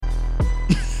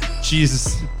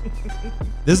Jesus.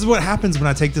 This is what happens when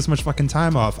I take this much fucking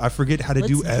time off. I forget how to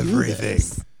do everything.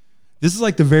 This is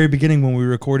like the very beginning when we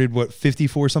recorded,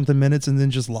 54 something minutes and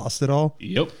then just lost it all?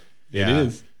 Yep. Yeah. It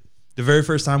is. The very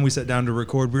first time we sat down to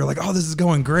record, we were like, oh, this is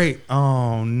going great.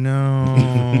 Oh, no.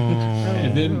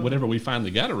 And then whenever we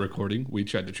finally got a recording, we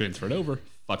tried to transfer it over.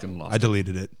 Fucking lost I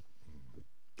deleted it.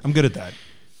 I'm good at that.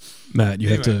 Matt, you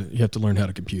have to learn how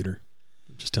to computer.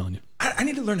 I'm just telling you. I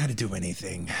need to learn how to do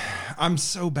anything. I'm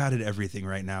so bad at everything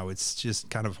right now. It's just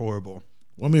kind of horrible.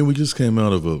 Well, I mean, we just came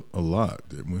out of a lot,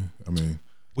 didn't we? I mean,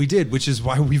 we did, which is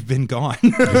why we've been gone.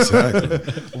 Exactly.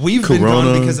 We've Corona, been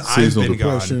gone because I've been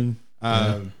depression.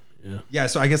 gone. Yeah,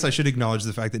 so I guess I should acknowledge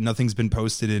the fact that nothing's been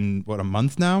posted in a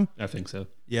month now. I think so.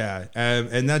 Yeah,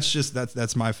 and that's just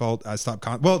that's my fault. I stopped.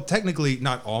 Well, technically,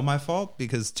 not all my fault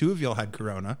because two of y'all had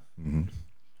corona. Mm-hmm.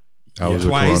 I was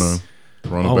twice.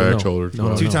 Corona badge holder.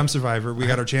 No. Two-time survivor. We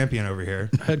got our champion over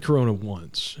here. I had corona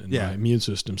once, and Yeah. my immune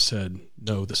system said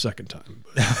no the second time.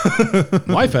 But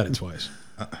wife had it twice.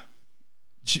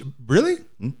 Really?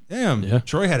 Damn. Yeah.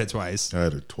 Troy had it twice. I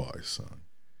had it twice, son.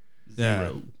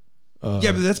 Yeah.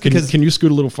 Yeah, but that's Can because you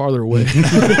scoot a little farther away?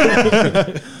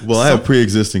 Well, I have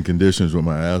pre-existing conditions with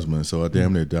my asthma, so I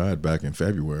damn near died back in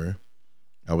February.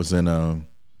 I was on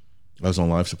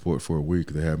life support for a week.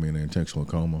 They had me in an intentional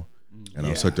coma, and I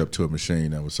was hooked up to a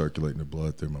machine that was circulating the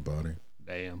blood through my body.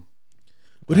 Damn.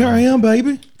 But here I am,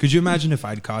 baby. Could you imagine if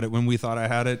I'd caught it when we thought I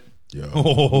had it? Yo,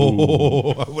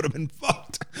 Oh, I would have been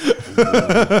fucked.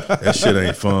 that shit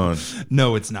ain't fun.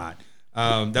 No, it's not.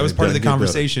 That was It part of the doesn't get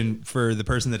conversation for the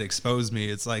person that exposed me.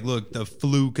 It's like, look, the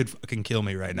flu could fucking kill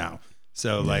me right now.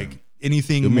 So like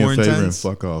anything Do me more a favor intense.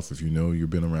 and fuck off if you know you've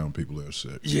been around people that are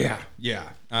sick. Yeah.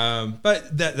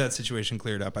 But that situation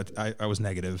cleared up. I was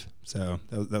negative, so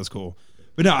that was cool.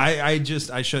 But no, I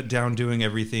shut down doing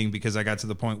everything because I got to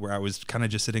the point where I was kind of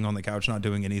just sitting on the couch, not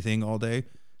doing anything all day.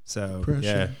 So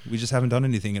yeah, we just haven't done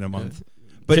anything in a month.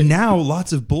 But now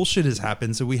lots of bullshit has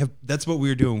happened. So that's what we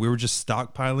were doing. We were just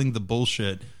stockpiling the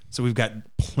bullshit. So we've got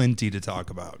plenty to talk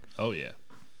about. Oh, yeah.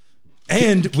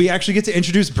 And we actually get to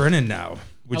introduce Brennan now,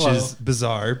 which is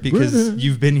bizarre because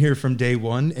you've been here from day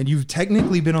one and you've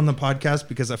technically been on the podcast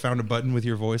because I found a button with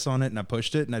your voice on it and I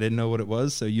pushed it and I didn't know what it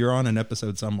was. So you're on an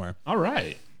episode somewhere. All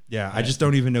right. Yeah. I just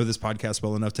don't even know this podcast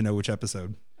well enough to know which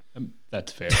episode.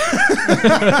 That's fair.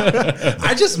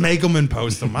 I just make them and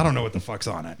post them. I don't know what the fuck's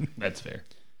on it. That's fair.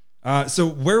 So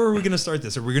where are we going to start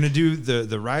this? Are we going to do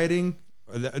the rioting?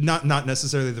 Not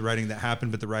necessarily the writing that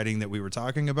happened, but the writing that we were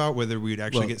talking about, whether we'd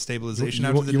actually get stabilization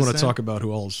after the You want to dissent? talk about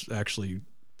who all's actually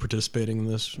participating in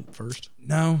this first?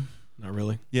 No. Not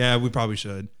really. Yeah, we probably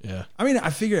should. Yeah. I mean, I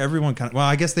figure everyone kind of, well,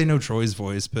 I guess they know Troy's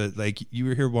voice, but like you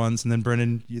were here once and then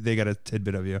Brennan, they got a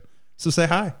tidbit of you. So say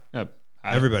hi. Hi.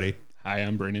 Everybody. Hi,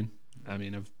 I'm Brennan. I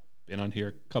mean, I've been on here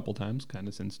a couple times, kind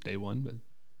of since day one, but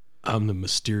I'm the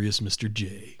mysterious Mr.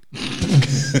 J.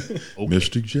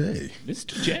 Mr. J.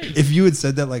 Mr. J. If you had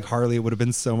said that like Harley, it would have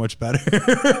been so much better.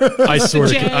 I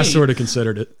sort of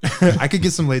considered it. I could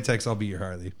get some latex. I'll be your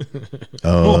Harley.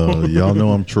 Y'all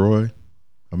know I'm Troy.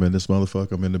 I'm in this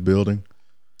motherfucker. I'm in the building.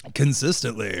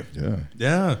 Consistently. Yeah.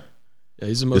 Yeah. Yeah,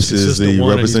 he's the most This is consistent the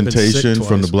one, and he's been sick representation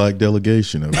from the twice. black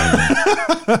delegation.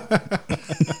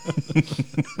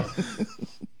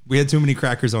 We had too many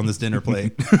crackers on this dinner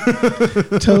plate.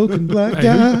 Token black Hey,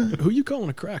 guy. who you calling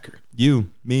a cracker? You,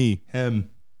 me, him.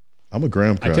 I'm a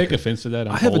graham I cracker. take offense to that.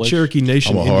 I'm I have Polish. a Cherokee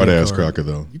Nation. I'm a hard Indian ass card. cracker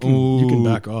though. You can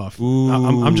back off.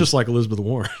 I'm just like Elizabeth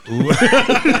Warren.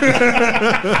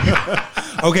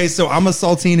 Okay, so I'm a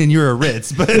saltine and you're a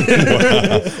Ritz, but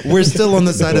we're still on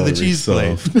the side of the Very cheese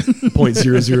plate. soft.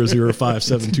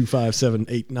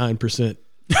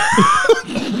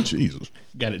 0.000572578.9%. Jesus.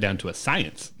 Got it down to a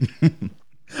science.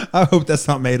 I hope that's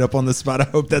not made up on the spot. I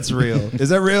hope that's real. Is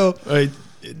that real?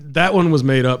 That one was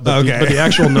made up, but, Okay. but the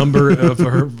actual number of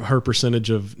her percentage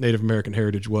of Native American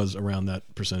heritage was around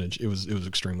that percentage. It was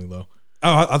extremely low.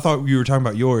 Oh, I thought you were talking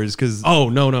about yours because. Oh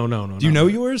no! Do you know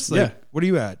yours? Like, Yeah. What are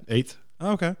you at? 8th.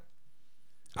 Oh, okay.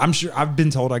 I'm sure I've been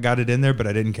told I got it in there, but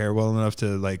I didn't care well enough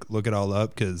to like look it all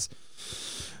up because.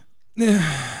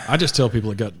 I just tell people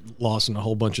it got lost in a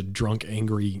whole bunch of drunk,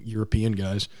 angry European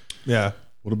guys. Yeah.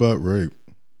 What about rape?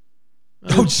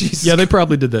 Oh, jeez. Yeah, they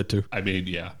probably did that too. I mean,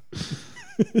 yeah.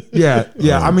 Yeah.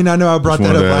 Yeah. I mean, I know I brought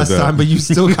Just that up wanted to add last that. time, but you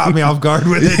still got me off guard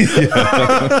with it.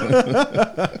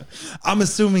 I'm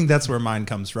assuming that's where mine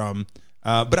comes from.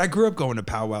 But I grew up going to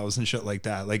powwows and shit like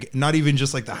that. Like, not even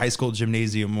just like the high school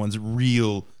gymnasium ones,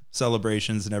 real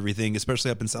celebrations and everything,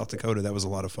 especially up in South Dakota. That was a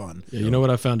lot of fun. Yeah, you know what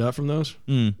I found out from those?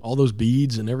 All those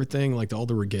beads and everything, like all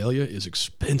the regalia, is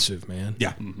expensive, man.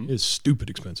 Yeah. It's stupid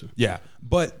expensive. Yeah.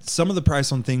 But some of the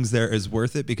price on things there is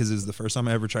worth it because it's the first time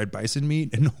I ever tried bison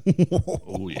meat. And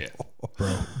Oh yeah.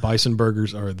 Bro, bison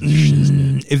burgers are the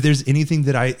shiznit. if there's anything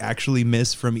that I actually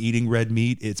miss from eating red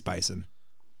meat, it's bison.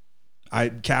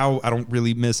 Cow, I don't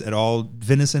really miss at all.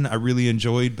 Venison, I really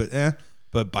enjoyed,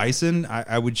 but bison,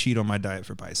 I would cheat on my diet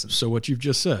for bison. So what you've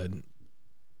just said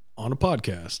on a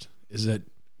podcast is that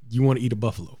you want to eat a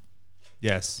buffalo.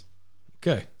 Yes,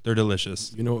 Okay. they're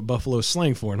delicious. You know what buffalo is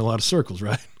slang for in a lot of circles,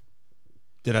 right?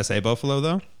 Did I say buffalo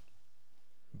though?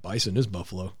 Bison is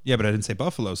buffalo. Yeah, but I didn't say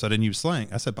buffalo, so I didn't use slang.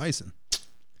 I said bison.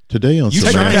 Today on You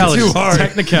Semantics, trying too hard.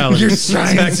 Technicalities. You're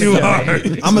trying too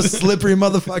hard. I'm a slippery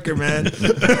motherfucker, man.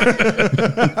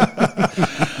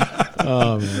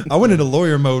 Oh, man. I went into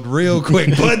lawyer mode real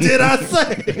quick. What did I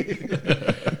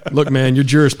say? Look, man, your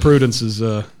jurisprudence is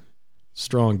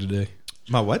strong today.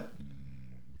 My what?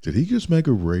 did he just make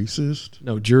a racist?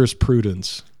 No,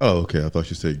 jurisprudence. Oh, okay. I thought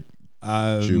you said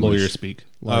Jewish. Lawyer speak.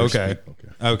 Oh, okay.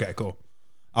 Okay, cool.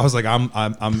 I was like, I'm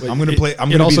going to play. I'm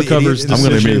It going to also be the covers idiot. I'm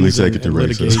gonna immediately decisions take it to and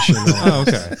racist. litigation. and all. Oh,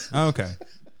 okay. Okay.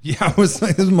 Yeah, I was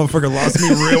like, this motherfucker lost me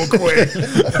real quick.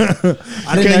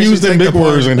 I You didn't can't use actually them take big the bar.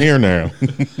 words in here now.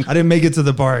 I didn't make it to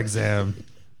the bar exam.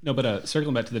 No, but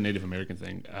circling back to the Native American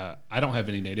thing, I don't have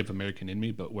any Native American in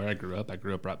me, but where I grew up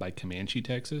right by Comanche,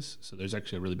 Texas. So there's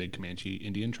actually a really big Comanche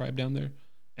Indian tribe down there.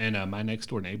 And my next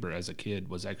door neighbor as a kid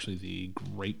was actually the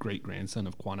great grandson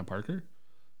of Quanah Parker.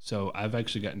 So I've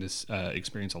actually gotten to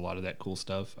experience a lot of that cool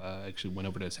stuff. I actually went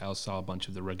over to his house, saw a bunch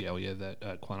of the regalia that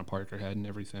Quanah Parker had and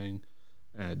everything,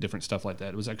 different stuff like that.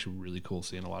 It was actually really cool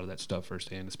seeing a lot of that stuff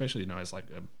firsthand, especially, as like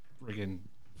a friggin'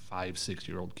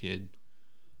 5-6-year-old kid.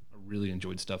 I really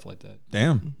enjoyed stuff like that.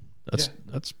 Damn.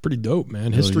 That's pretty dope,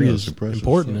 man. History yeah, is it's impressive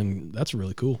important, stuff. and that's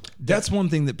really cool. That's one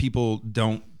thing that people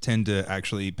don't tend to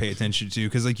actually pay attention to,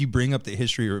 because like you bring up that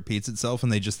history repeats itself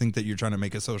and they just think that you're trying to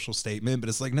make a social statement, but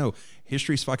it's like, no,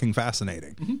 history's fucking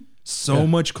fascinating. So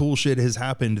much cool shit has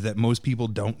happened that most people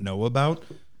don't know about,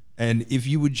 and if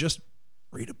you would just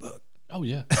read a book. Oh,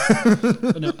 yeah.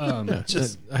 But no,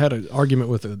 I had an argument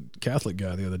with a Catholic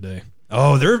guy the other day.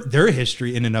 Oh, their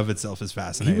history in and of itself is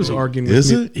fascinating. He was arguing with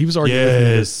Is me. it? He was arguing with me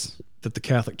Yes. that the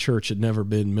Catholic Church had never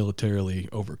been militarily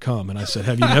overcome. And I said,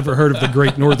 have you never heard of the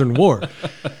Great Northern War?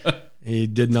 He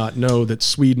did not know that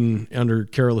Sweden under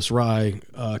Carolus Rai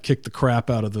kicked the crap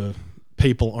out of the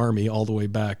papal army all the way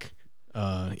back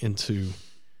into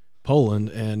Poland,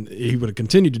 and he would have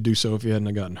continued to do so if he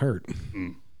hadn't gotten hurt.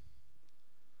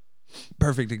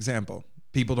 Perfect example.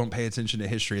 People don't pay attention to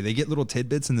history. They get little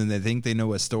tidbits and then they think they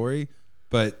know a story,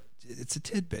 but it's a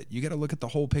tidbit. You got to look at the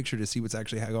whole picture to see what's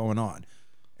actually going on.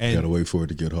 And Gotta wait for it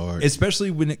to get hard. especially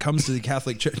when it comes to the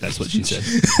Catholic Church. that's what she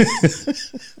said.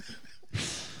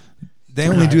 They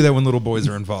only do that when little boys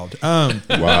are involved.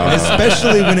 Wow.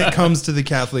 Especially when it comes to the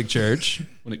Catholic Church.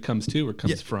 When it comes to or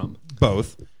comes from.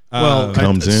 Both. Well,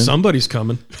 Comes in. somebody's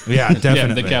coming. Yeah, Yeah,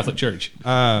 definitely. the Catholic Church. Just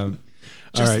All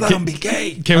right, let them be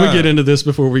gay. Can we get into this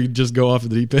before we just go off the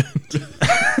deep end?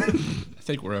 I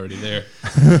think we're already there.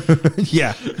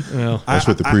 Yeah. Well, That's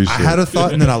what the priest I said. had a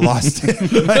thought and then I lost it.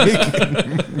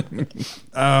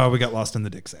 Like, we got lost in the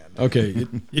dick sand. okay.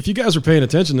 If you guys are paying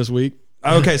attention this week,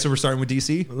 Okay, so we're starting with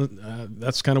DC.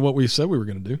 that's kind of what we said we were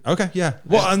going to do. Okay, yeah.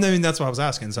 Well, I mean, that's what I was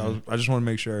asking. So I just want to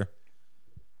make sure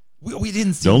we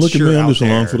didn't see. Don't look at sure me. I'm out just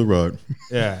along there. for the ride.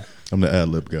 Yeah. I'm the ad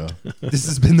lib guy. This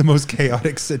has been the most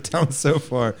chaotic sit down so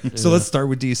far. So let's start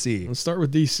with DC. Let's start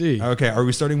with DC. Okay, are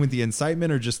we starting with the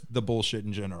incitement or just the bullshit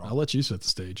in general? I'll let you set the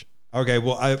stage. Okay,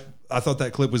 well, I thought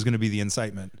that clip was going to be the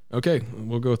incitement. Okay,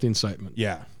 we'll go with the incitement.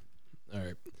 Yeah. All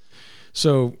right.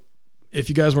 So, if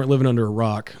you guys weren't living under a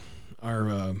rock,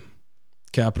 our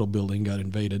Capitol building got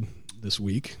invaded this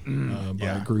week by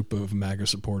yeah. a group of MAGA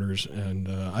supporters, and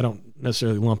I don't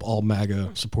necessarily lump all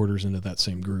MAGA supporters into that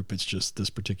same group. It's just this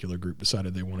particular group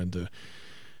decided they wanted to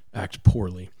act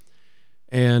poorly.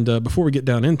 And before we get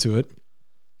down into it,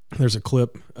 there's a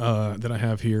clip that I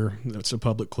have here. That's a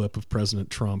public clip of President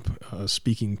Trump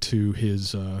speaking to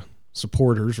his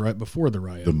supporters right before the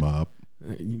riot. The mob.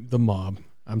 The mob.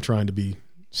 I'm trying to be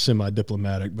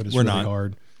semi-diplomatic, but it's We're really not.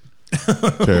 hard.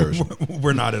 Terrorism.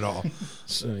 We're not at all.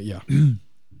 So, yeah.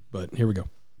 But here we go.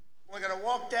 We're going to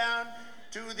walk down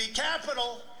to the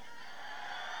Capitol,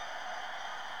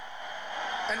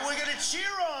 and we're going to cheer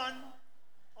on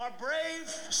our brave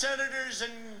senators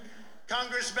and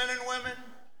congressmen and women,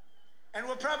 and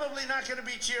we're probably not going to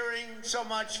be cheering so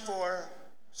much for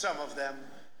some of them,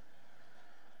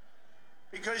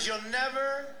 because you'll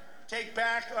never take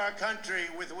back our country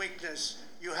with weakness.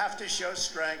 You have to show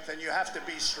strength, and you have to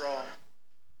be strong.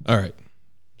 All right.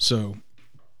 So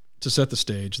to set the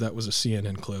stage, that was a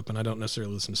CNN clip, and I don't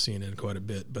necessarily listen to CNN quite a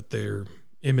bit, but their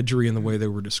imagery and the way they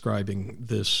were describing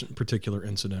this particular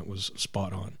incident was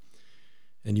spot on.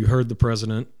 And you heard the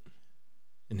president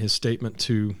in his statement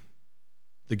to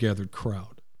the gathered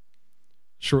crowd.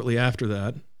 Shortly after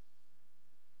that,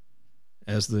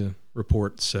 as the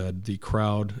report said, the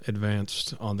crowd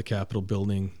advanced on the Capitol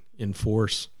building in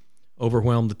force,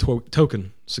 overwhelmed the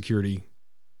token security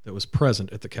that was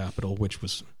present at the Capitol, which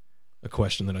was a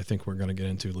question that I think we're going to get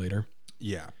into later.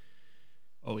 Yeah.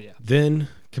 Oh, yeah. Then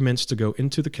commenced to go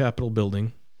into the Capitol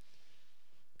building,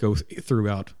 go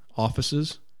throughout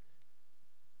offices.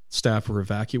 Staff were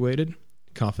evacuated.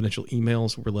 Confidential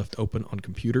emails were left open on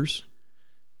computers.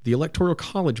 The Electoral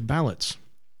College ballots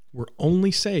were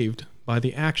only saved by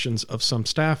the actions of some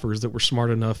staffers that were smart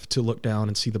enough to look down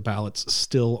and see the ballots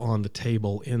still on the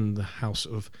table in the House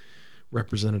of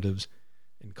Representatives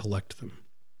and collect them.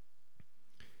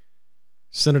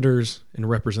 Senators and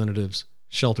representatives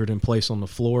sheltered in place on the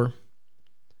floor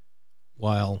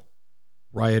while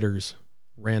rioters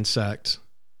ransacked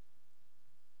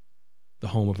the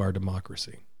home of our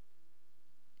democracy.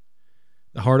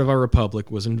 The heart of our republic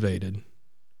was invaded.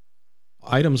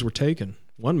 Items were taken.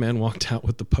 One man walked out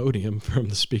with the podium from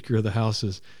the Speaker of the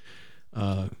House's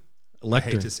lectern. I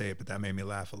hate to say it, but that made me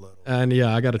laugh a little. And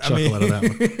yeah, I got a chuckle out of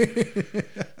that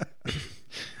one.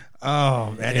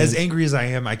 Oh, man. As angry as I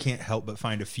am, I can't help but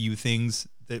find a few things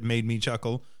that made me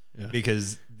chuckle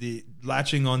because the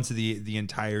latching onto the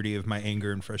entirety of my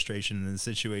anger and frustration in the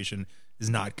situation is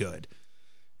not good.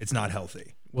 It's not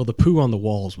healthy. Well, the poo on the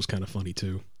walls was kind of funny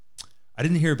too. I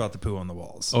didn't hear about the poo on the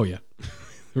walls. Oh yeah,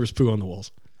 there was poo on the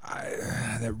walls.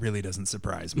 That really doesn't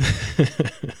surprise me.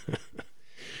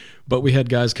 But we had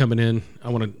guys coming in. I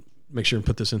want to make sure and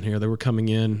put this in here. They were coming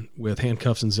in with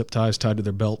handcuffs and zip ties tied to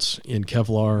their belts in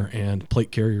Kevlar and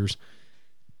plate carriers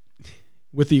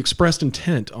with the expressed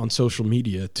intent on social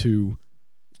media to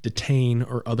detain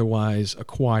or otherwise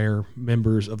acquire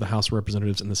members of the House of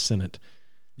Representatives and the Senate.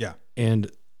 Yeah.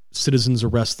 And citizens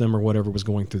arrest them or whatever was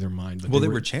going through their mind. Well, they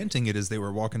were chanting it as they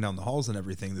were walking down the halls and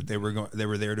everything, that they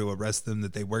were there to arrest them,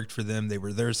 that they worked for them, they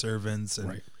were their servants. And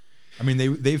right. I mean,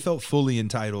 they felt fully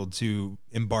entitled to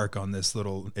embark on this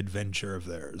little adventure of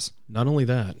theirs. Not only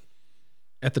that,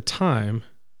 at the time,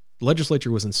 the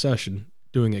legislature was in session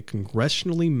doing a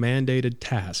congressionally mandated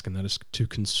task, and that is to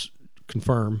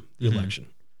confirm the election.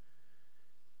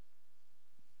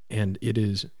 And it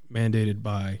is mandated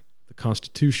by the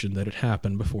Constitution that it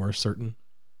happened before a certain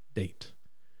date.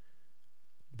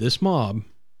 This mob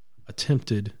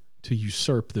attempted to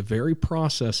usurp the very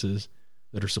processes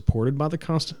that are supported by the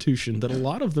Constitution that a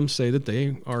lot of them say that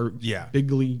they are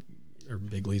bigly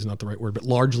is not the right word, but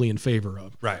largely in favor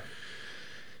of. Right.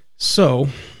 So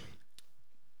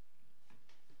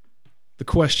the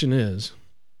question is,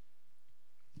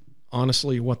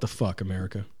 honestly, what the fuck,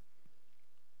 America?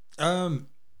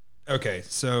 Okay,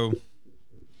 so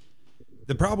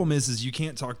the problem is you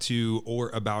can't talk to or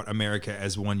about America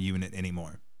as one unit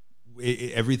anymore.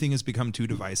 Everything has become too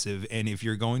divisive, and if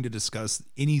you're going to discuss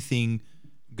anything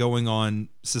going on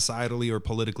societally or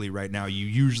politically right now, you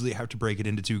usually have to break it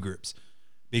into two groups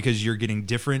because you're getting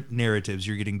different narratives,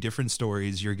 you're getting different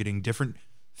stories, you're getting different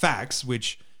facts,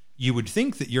 which you would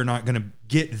think that you're not going to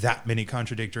get that many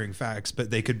contradictory facts, but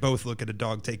they could both look at a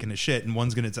dog taking a shit, and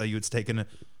one's going to tell you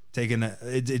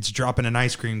it's dropping an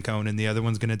ice cream cone, and the other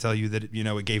one's going to tell you that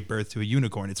it gave birth to a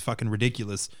unicorn. It's fucking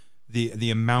ridiculous.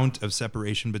 The amount of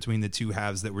separation between the two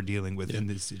halves that we're dealing with in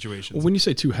these situations. Well, when you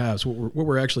say two halves, what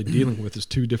we're actually dealing with is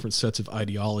two different sets of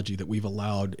ideology that we've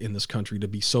allowed in this country to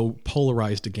be so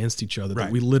polarized against each other that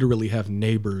we literally have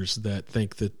neighbors that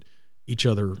think that each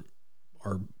other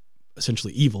are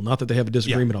essentially evil. Not that they have a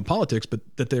disagreement on politics, but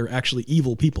that they're actually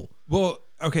evil people. Well,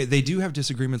 okay, they do have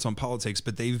disagreements on politics,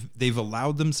 but they've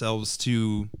allowed themselves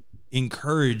to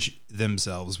encourage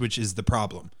themselves, which is the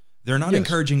problem. They're not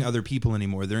encouraging other people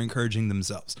anymore. They're encouraging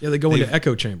themselves. Yeah, they go into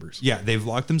echo chambers. Yeah, they've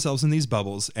locked themselves in these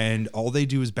bubbles, and all they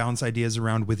do is bounce ideas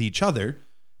around with each other.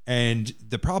 And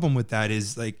the problem with that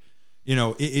is,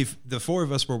 if the four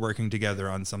of us were working together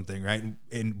on something, right,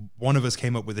 and one of us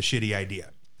came up with a shitty idea,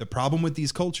 the problem with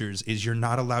these cultures is you're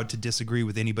not allowed to disagree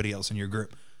with anybody else in your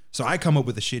group. So I come up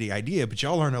with a shitty idea, but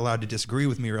y'all aren't allowed to disagree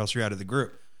with me or else you're out of the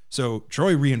group. So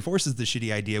Troy reinforces the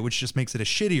shitty idea, which just makes it a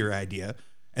shittier idea.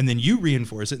 And then you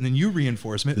reinforce it, and then you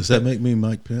reinforce it. Does that make me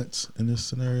Mike Pence in this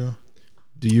scenario?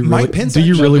 Do you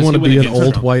really want to be an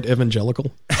old white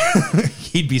evangelical?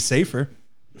 He'd be safer.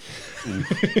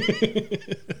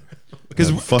 Because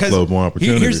Have a fuckload more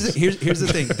opportunities. Here's the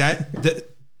thing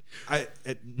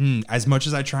as much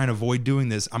as I try and avoid doing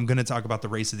this, I'm going to talk about the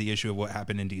race of the issue of what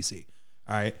happened in DC.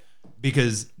 All right,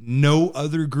 because no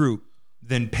other group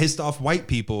than pissed off white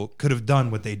people could have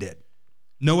done what they did.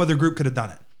 No other group could have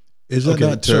done it. Is that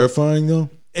not terrifying though?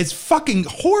 It's fucking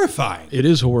horrifying. It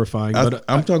is horrifying. But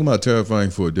I'm talking about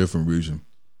terrifying for a different reason.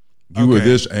 You were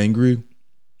this angry,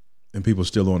 and people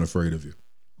still aren't afraid of you.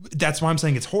 That's why I'm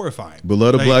saying it's horrifying. But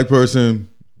let a black person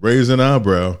raise an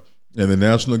eyebrow, and the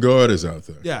National Guard is out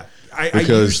there. Yeah,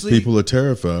 because people are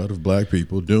terrified of black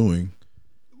people doing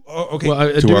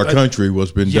okay. to our country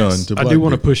what's been done to black I do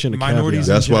want to people. push in a Minorities.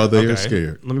 caveat. That's why they are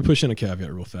scared. Let me push in a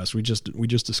caveat real fast. We just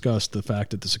discussed the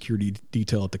fact that the security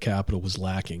detail at the Capitol was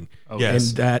lacking. Yes.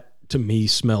 And that to me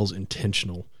smells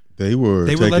intentional. They were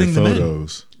letting taking them in.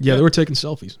 photos. Yeah, they were taking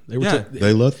selfies. They were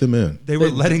They let them in. They were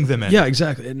letting them in. Yeah,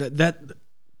 exactly. And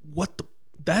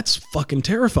that's fucking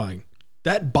terrifying.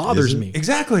 That bothers me.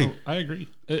 Exactly. I agree.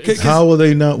 How are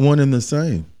they not one and the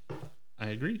same? I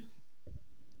agree.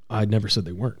 I never said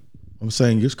they weren't. I'm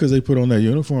saying just because they put on that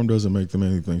uniform doesn't make them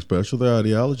anything special. Their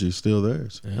ideology is still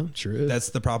theirs. Yeah, sure is. That's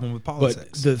the problem with but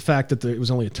politics. the fact that it was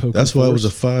only a token. That's why it was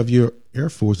a force, 5-year Air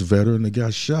Force veteran that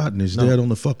got shot and his dad on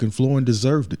the fucking floor and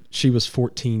deserved it. She was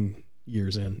 14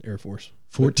 years in Air Force.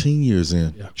 14 years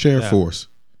in. Yeah. Chair Force.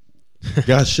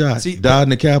 Got shot. See, died in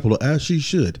the Capitol as she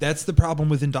should. That's the problem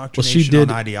with Well, indoctrination she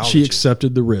did. on ideology. She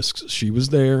accepted the risks. She was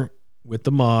there with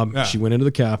the mob. Yeah. She went into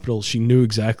the Capitol. She knew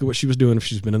exactly what she was doing. If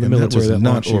she's been in the And military that that was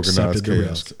long, not she accepted organized the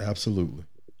chaos. risk. Absolutely.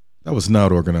 That was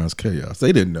not organized chaos.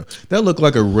 They didn't know. That looked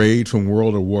like a raid from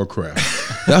World of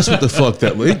Warcraft. That's what the fuck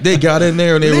that was. They got in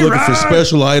there and they were looking for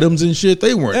special items and shit.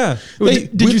 They weren't. Yeah. They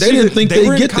Did you see didn't that think they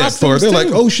were they'd in get that far. costumes They're like,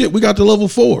 too? oh shit, we got to level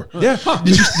 4. Yeah.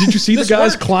 Did you see the This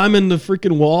guys worked. climbing the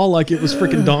freaking wall like it was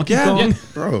freaking Donkey Yeah. Kong? Yeah.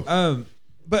 Bro.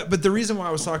 But the reason why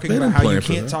I was talking They about didn't how you plan for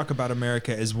can't that. talk about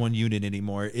America as one unit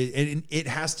anymore, it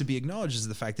has to be acknowledged as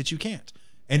the fact that you can't.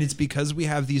 And it's because we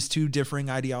have these two differing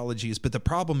ideologies. But the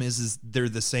problem is they're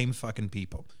the same fucking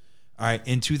people. All right.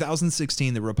 In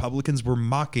 2016, the Republicans were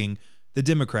mocking the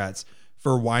Democrats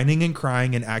for whining and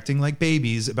crying and acting like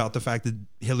babies about the fact that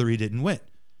Hillary didn't win.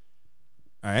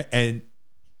 All right. And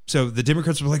so the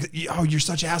Democrats were like, oh, you're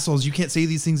such assholes. You can't say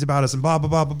these things about us and blah, blah,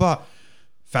 blah, blah, blah.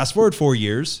 Fast forward 4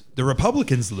 years, the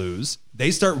Republicans lose.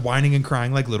 They start whining and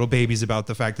crying like little babies about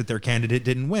the fact that their candidate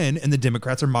didn't win, and the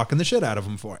Democrats are mocking the shit out of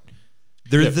them for it.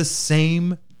 They're the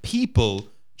same people,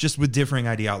 just with differing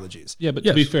ideologies. Yeah, but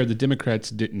to be fair, the Democrats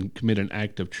didn't commit an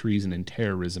act of treason and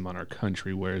terrorism on our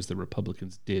country, whereas the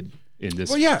Republicans did in this.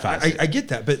 Well, yeah, facet. I get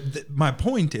that. But my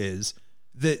point is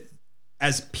that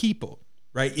as people,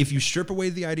 right, if you strip away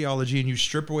the ideology and you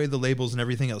strip away the labels and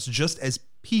everything else, just as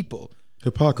people,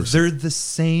 Hypocrisy. they're the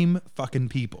same fucking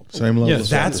people. Same level. Yes. of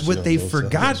That's service, what yeah, they've both sides.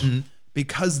 forgotten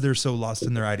because they're so lost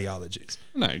in their ideologies.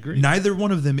 And I agree. Neither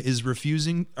one of them is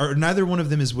refusing, or neither one of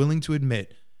them is willing to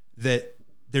admit that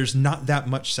there's not that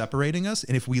much separating us.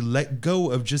 And if we let go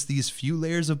of just these few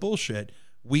layers of bullshit,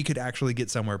 we could actually get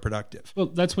somewhere productive. Well,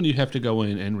 that's when you have to go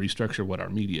in and restructure what our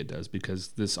media does, because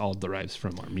this all derives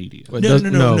from our media. But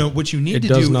No. What you need to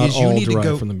does do not is you all need to derive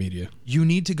go from the media. You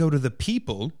need to go to the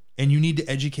people and you need to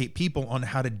educate people on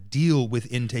how to deal with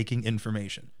intaking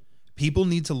information. People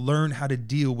need to learn how to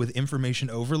deal with information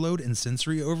overload and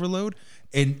sensory overload,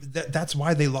 and that's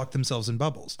why they lock themselves in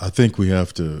bubbles. I think we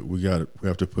have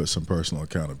to put some personal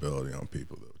accountability on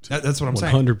people though. Too. That's what I'm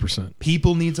saying. 100%.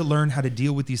 People need to learn how to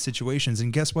deal with these situations,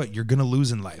 and guess what? You're going to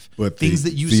lose in life. But things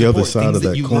that you the support, other side things of that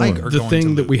that you coin- like, are The going thing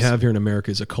to that we lose. have here in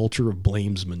America is a culture of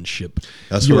blamesmanship.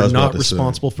 That's You what I are was about not to say.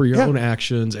 responsible for your Yeah. own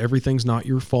actions. Everything's not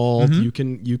your fault.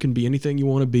 Mm-hmm. You can be anything you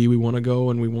want to be. We want to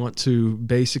go and we want to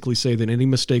basically say that any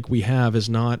mistake we have is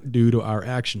not due to our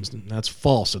actions. And that's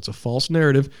false. It's a false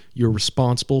narrative. You're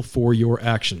responsible for your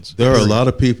actions. There are a lot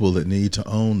of people that need to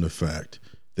own the fact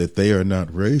that they are not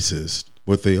racist.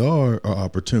 What they are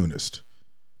opportunists.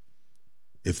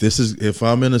 If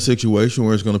I'm in a situation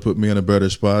where it's going to put me in a better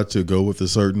spot to go with a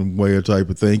certain way or type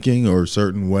of thinking or a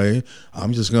certain way,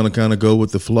 I'm just going to kind of go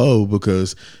with the flow.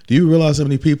 Because do you realize how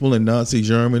many people in Nazi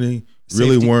Germany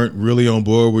really weren't really on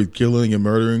board with killing and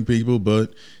murdering people,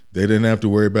 but they didn't have to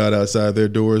worry about outside their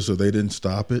doors, so they didn't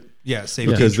stop it? Yeah,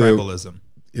 safety Because and they're- tribalism.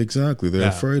 Exactly. They're Yeah.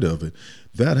 afraid of it.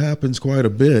 That happens quite a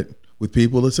bit with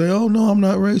people that say, oh, no, I'm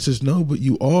not racist. No, but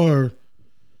you are.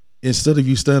 Instead of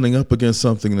you standing up against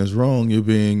something that's wrong, you're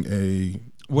being a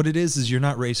What it is you're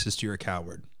not racist, you're a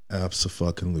coward.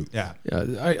 abso-fucking-lute. Yeah. Yeah,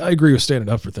 I agree with standing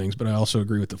up for things, but I also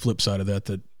agree with the flip side of that.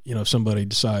 That if somebody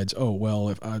decides, oh well,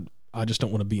 if I just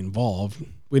don't want to be involved,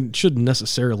 we shouldn't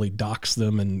necessarily dox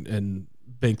them and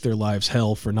make their lives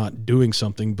hell for not doing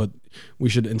something, but we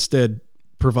should instead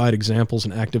provide examples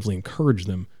and actively encourage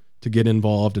them to get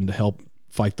involved and to help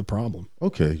fight the problem.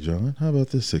 Okay, John, how about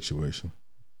this situation?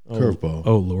 Curveball.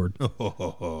 Oh, Lord.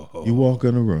 You walk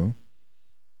in a room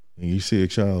and you see a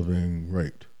child being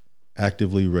raped,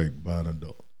 actively raped by an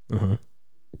adult, Uh-huh.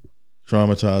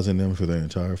 traumatizing them for their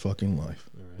entire fucking life.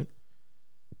 All right.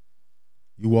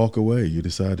 You walk away. You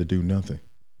decide to do nothing.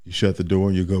 You shut the door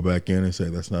and you go back in and say,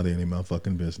 that's not any of my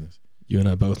fucking business. You and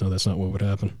I both know that's not what would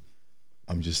happen.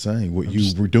 I'm just saying, what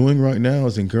we're doing right now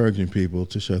is encouraging people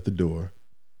to shut the door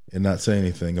and not say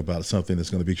anything about something that's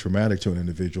going to be traumatic to an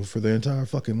individual for their entire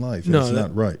fucking life. No, That's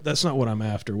not right. That's not what I'm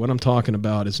after. What I'm talking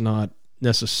about is not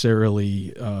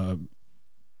necessarily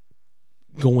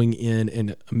going in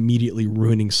and immediately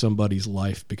ruining somebody's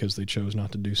life because they chose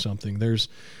not to do something. There's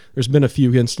been a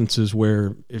few instances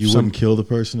where if You wouldn't kill the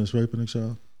person that's raping a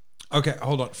child? Okay,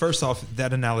 hold on. First off,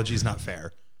 that analogy is not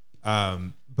fair.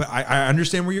 But I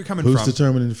understand where you're coming Who's from.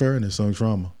 determining fairness on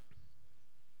trauma?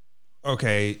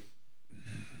 Okay.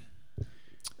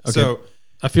 Okay. So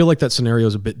I feel like that scenario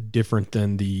is a bit different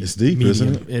than the It's deep, medium.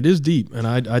 isn't it? It is deep, and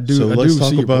I do. So I let's do talk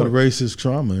see your about point. racist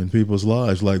trauma in people's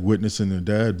lives, like witnessing their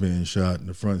dad being shot in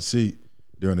the front seat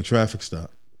during a traffic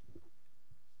stop.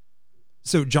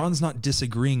 So John's not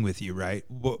disagreeing with you, right?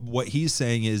 What he's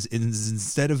saying is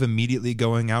instead of immediately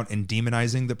going out and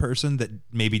demonizing the person that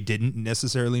maybe didn't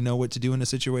necessarily know what to do in a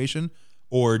situation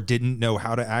or didn't know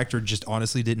how to act or just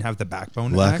honestly didn't have the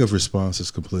backbone to Lack act. of response is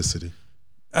complicity.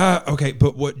 Okay,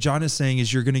 but what John is saying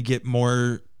is you're going to get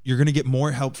more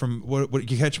help from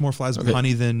what you catch more flies with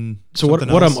honey than So what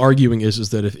else. I'm arguing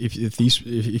is that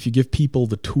if you give people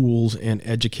the tools and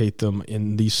educate them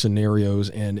in these scenarios,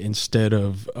 and instead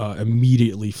of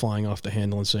immediately flying off the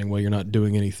handle and saying, well, you're not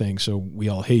doing anything, so we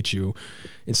all hate you,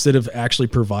 instead of actually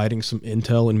providing some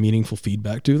intel and meaningful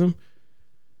feedback to them,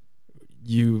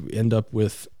 you end up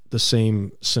with the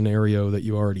same scenario that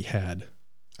you already had.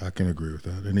 I can agree with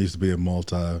that. It needs to be a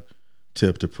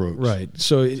multi-tipped approach. Right.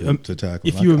 So to tackle.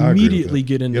 if you I agree with immediately that.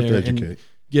 get in You have there to and educate.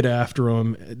 get after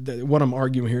them, what I'm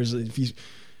arguing here is that if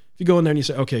you go in there and you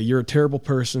say, okay, you're a terrible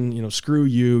person, screw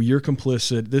you, you're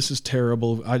complicit, this is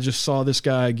terrible. I just saw this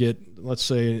guy get, let's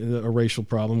say, a racial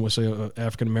problem. We'll say an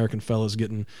African-American fella's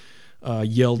getting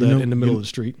yelled at in the middle of the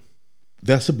street.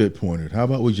 That's a bit pointed. How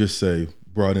about we just say,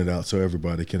 broaden it out so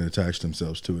everybody can attach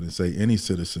themselves to it and say any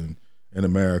citizen in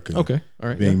America Okay. All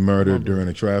right. being yeah. murdered during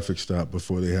a traffic stop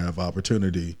before they have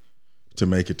opportunity to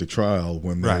make it to trial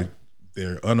when Right.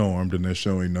 they're unarmed and they're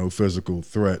showing no physical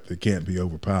threat that can't be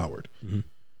overpowered. Mm-hmm.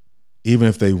 Even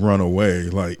if they run away,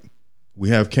 like we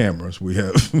have cameras, we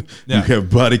have Yeah. you have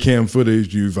body cam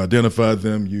footage, you've identified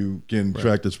them, you can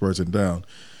track this person down.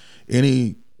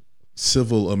 Any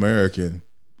civil American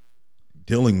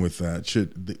dealing with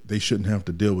that they shouldn't have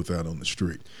to deal with that on the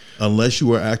street unless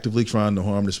you are actively trying to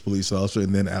harm this police officer,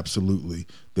 and then absolutely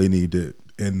they need to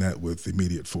end that with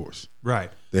immediate force.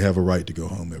 Right. They have a right to go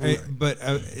home every night. But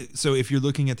so if you're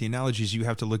looking at the analogies, you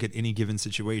have to look at any given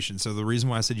situation. So the reason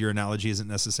why I said your analogy isn't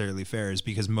necessarily fair is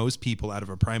because most people, out of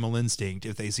a primal instinct,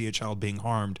 if they see a child being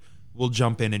harmed, will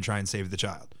jump in and try and save the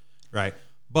child. Right.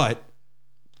 But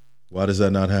Why does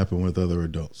that not happen with other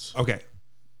adults? okay,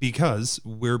 because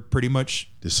we're pretty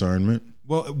much Discernment.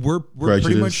 we're Prejudice.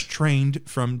 pretty much trained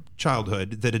from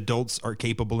childhood that adults are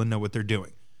capable and know what they're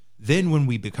doing. Then when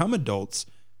we become adults,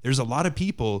 there's a lot of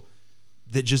people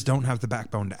that just don't have the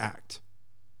backbone to act.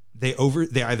 They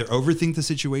either overthink the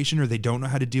situation or they don't know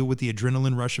how to deal with the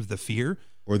adrenaline rush of the fear.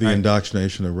 Or the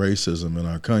indoctrination of racism in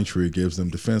our country gives them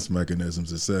defense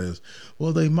mechanisms that says,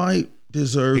 well, they might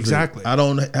deserve Exactly.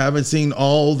 it. Haven't seen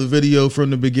all the video from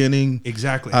the beginning.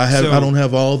 Exactly. I don't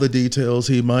have all the details.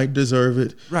 He might deserve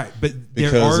it. Right, but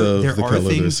Because of there the are color of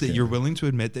their things that skin. you're willing to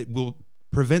admit that will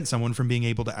prevent someone from being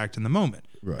able to act in the moment.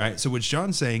 Right. So what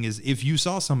John's saying is, if you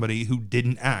saw somebody who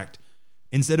didn't act,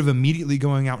 instead of immediately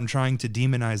going out and trying to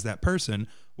demonize that person,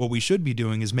 what we should be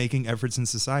doing is making efforts in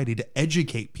society to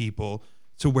educate people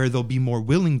to where they'll be more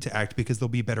willing to act because they'll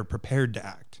be better prepared to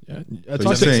act. Yeah. So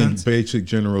you're saying sense? basic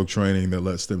general training that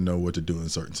lets them know what to do in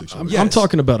certain situations. Yes. I'm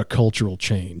talking about a cultural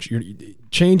change.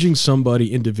 Changing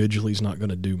somebody individually is not going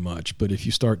to do much, but if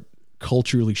you start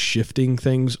culturally shifting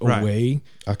things Right. away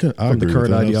I from the agree with current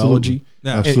that. ideology,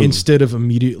 Yeah. and Absolutely. instead of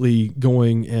immediately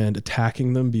going and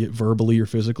attacking them, be it verbally or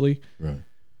physically, Right.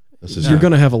 That's you're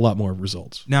going to have a lot more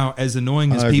results. Now, as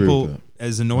annoying as I agree people with that.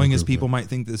 as annoying as people might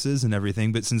think this is and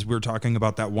everything, but since we're talking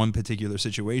about that one particular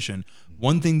situation,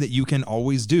 one thing that you can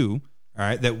always do, all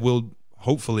right, that will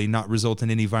hopefully not result in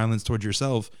any violence towards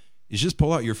yourself, is just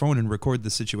pull out your phone and record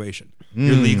the situation.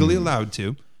 You're legally allowed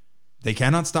to. They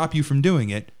cannot stop you from doing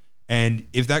it. And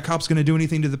if that cop's going to do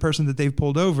anything to the person that they've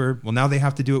pulled over, well, now they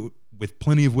have to do it with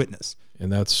plenty of witness.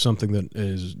 And that's something that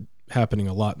is happening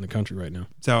a lot in the country right now.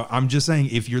 So I'm just saying,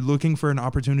 if you're looking for an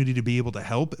opportunity to be able to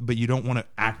help, but you don't want to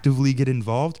actively get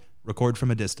involved, record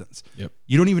from a distance. Yep.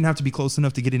 You don't even have to be close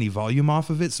enough to get any volume off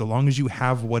of it. So long as you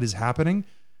have what is happening,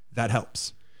 that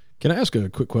helps. Can I ask a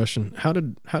quick question? How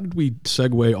did we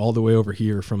segue all the way over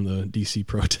here from the DC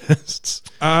protests?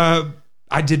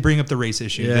 I did bring up the race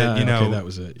issue. Yeah, That, okay, that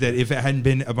was it. That if it hadn't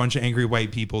been a bunch of angry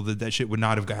white people, that shit would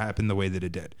not have happened the way that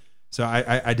it did. So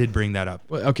I did bring that up.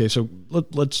 Well, okay, so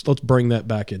let's bring that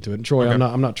back into it. And Troy, Okay.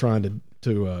 I'm not trying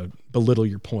to belittle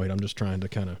your point. I'm just trying to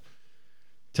kind of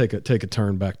take a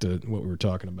turn back to what we were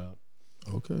talking about.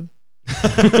 Okay.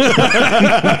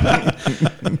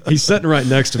 He's sitting right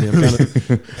next to me. I'm kind of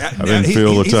I didn't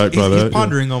feel attacked by that. He's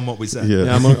pondering on what we said.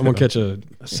 Yeah. I'm gonna catch a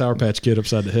Sour Patch Kid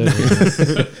upside the head.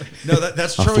 No,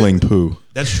 that's I Troy. fling poo.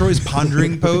 That's Troy's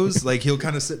pondering pose. Like he'll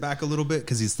kind of sit back a little bit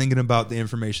because he's thinking about the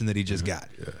information that he just got,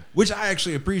 which I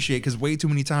actually appreciate because way too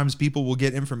many times people will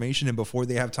get information and before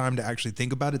they have time to actually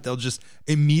think about it, they'll just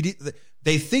immediately,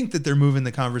 they think that they're moving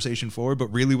the conversation forward, but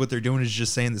really what they're doing is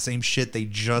just saying the same shit they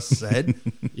just said.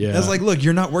 Yeah. That's like, look,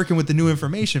 you're not working with the new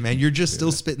information, man. You're just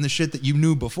still spitting the shit that you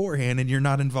knew beforehand and you're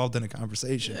not involved in a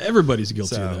conversation. Everybody's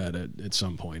guilty So- of that at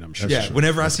some point, I'm sure. Yeah,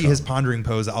 whenever I see his pondering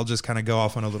pose, I'll just kind of go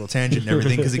off on a little tangent and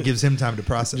everything because it gives him time to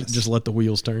process. Just let the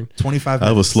wheels turn. 25 I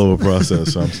have a minutes. slower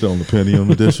process, so I'm still in the Pentium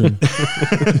edition.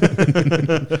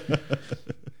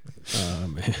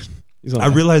 Man. He's on I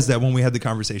realized that when we had the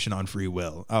conversation on free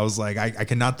will, I was like, I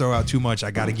cannot throw out too much.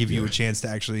 I got to give you a chance to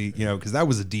actually, because that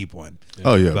was a deep one.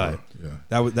 Oh yeah, But bro.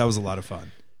 Yeah. that was a lot of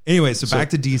fun. Anyway, so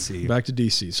back to DC. Back to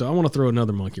DC. So I want to throw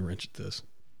another monkey wrench at this.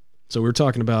 So we were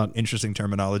talking about, Interesting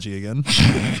terminology again.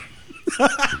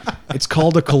 it's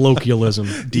called a colloquialism.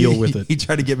 Deal with it. He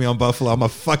tried to get me on Buffalo. I'm going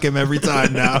to fuck him every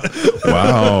time now.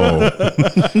 Wow,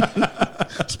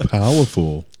 it's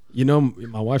powerful. You know,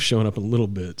 my wife's showing up in a little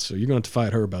bit, so you're going to have to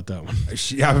fight her about that one.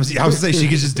 I was saying she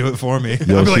could just do it for me.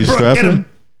 Yo, I'll be like, she's "Bro, get strapping. him."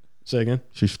 Say again?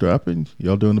 She's strapping.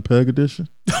 Y'all doing the peg edition?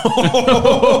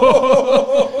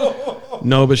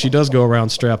 No, but she does go around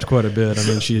strapped quite a bit. I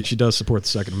mean, she does support the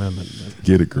Second Amendment.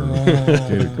 Get it, girl.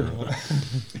 Get it, girl.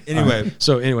 Anyway,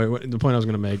 So anyway, the point I was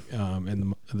going to make,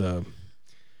 and the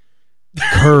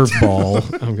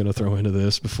curveball I'm going to throw into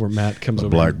this before Matt comes over.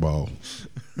 Black ball.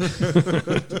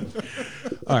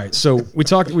 All right, so we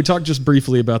talked just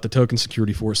briefly about the token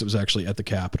security force that was actually at the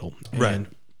Capitol. Right. And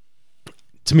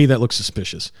to me, that looks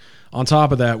suspicious. On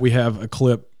top of that, we have a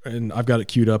clip, and I've got it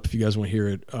queued up if you guys want to hear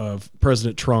it, of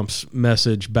President Trump's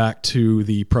message back to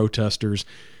the protesters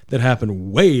that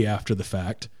happened way after the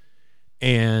fact.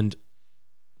 And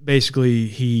basically,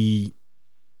 he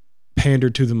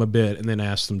pandered to them a bit and then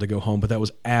asked them to go home, but that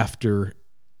was after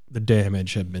the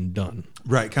damage had been done.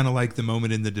 right, kind of like the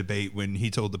moment in the debate when he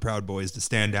told the Proud Boys to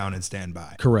stand down and stand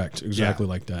by. Correct. Exactly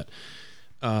like that.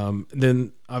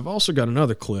 Then I've also got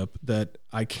another clip that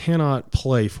I cannot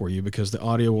play for you because the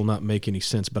audio will not make any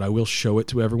sense, but I will show it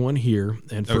to everyone here.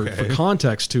 And for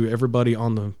context to everybody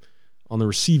on the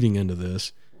receiving end of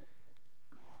this,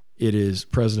 it is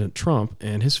President Trump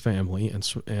and his family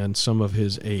and some of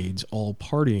his aides all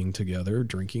partying together,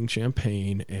 drinking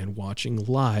champagne and watching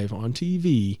live on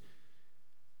TV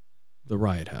the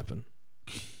riot happen.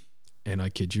 And I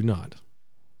kid you not.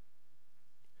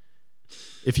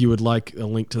 If you would like a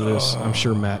link to this, I'm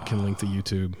sure Matt can link the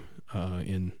YouTube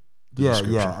in the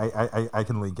description. I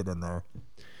can link it in there.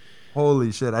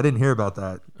 Holy shit, I didn't hear about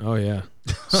that. Oh yeah.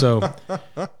 So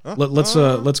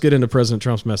let's get into President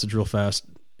Trump's message real fast,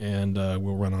 and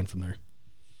we'll run on from there.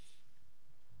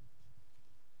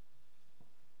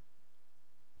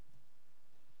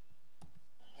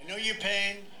 I know your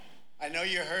pain. I know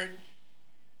you're hurt.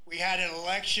 We had an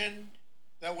election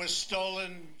that was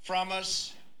stolen from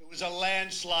us. It was a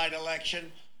landslide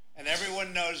election, and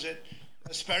everyone knows it,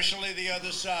 especially the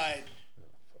other side.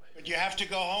 But you have to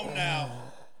go home now.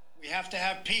 We have to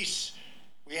have peace.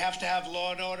 We have to have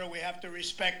law and order. We have to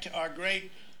respect our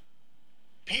great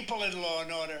people in law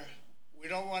and order. We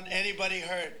don't want anybody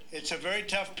hurt. It's a very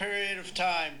tough period of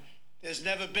time. There's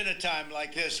never been a time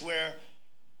like this where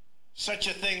such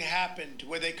a thing happened,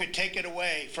 where they could take it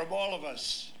away from all of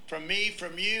us, from me,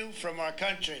 from you, from our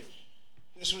country.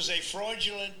 This was a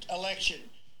fraudulent election,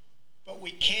 but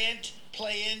we can't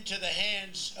play into the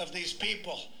hands of these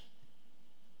people.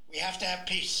 We have to have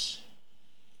peace.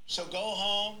 So go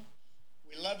home.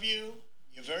 We love you.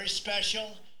 You're very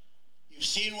special. You've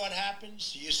seen what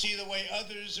happens. You see the way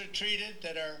others are treated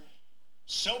that are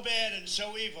so bad and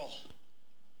so evil.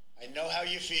 I know how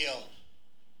you feel.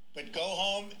 But go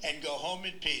home and go home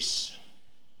in peace.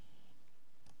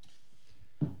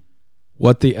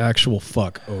 What the actual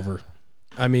fuck, over?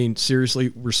 I mean,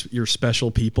 seriously, you're special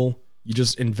people. You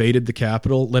just invaded the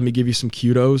Capitol. Let me give you some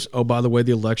kudos. Oh, by the way,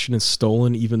 the election is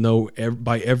stolen, even though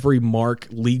by every mark,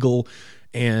 legal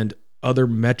and other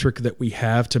metric that we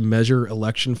have to measure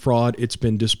election fraud, it's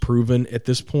been disproven at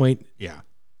this point. Yeah.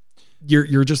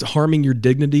 You're just harming your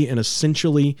dignity and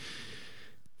essentially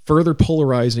further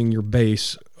polarizing your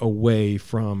base away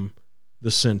from the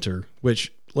center,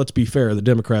 which, let's be fair, the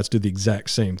Democrats do the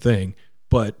exact same thing.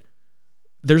 But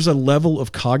there's a level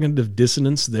of cognitive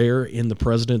dissonance there in the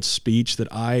president's speech that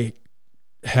I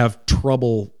have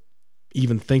trouble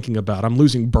even thinking about. I'm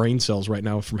losing brain cells right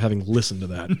now from having listened to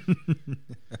that.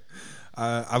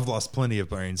 I've lost plenty of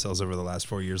brain cells over the last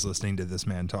 4 years listening to this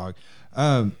man talk.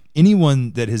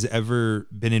 Anyone that has ever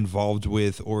been involved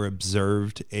with or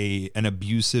observed an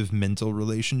abusive mental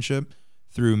relationship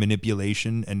through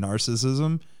manipulation and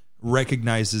narcissism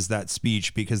recognizes that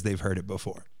speech because they've heard it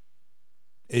before.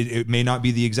 It may not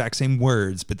be the exact same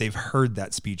words, but they've heard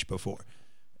that speech before.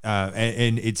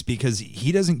 And it's because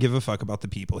he doesn't give a fuck about the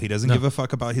people. He doesn't give a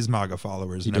fuck about his MAGA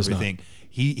followers and everything.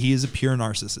 He is a pure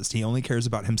narcissist. He only cares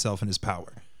about himself and his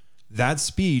power. That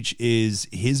speech is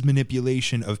his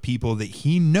manipulation of people that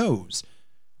he knows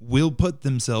will put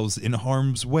themselves in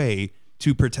harm's way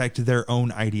to protect their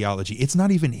own ideology. It's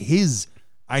not even his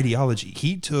ideology.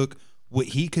 He took what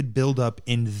he could build up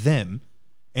in them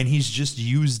and he's just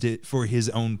used it for his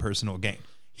own personal gain.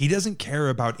 He doesn't care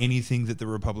about anything that the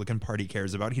Republican Party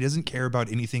cares about. He doesn't care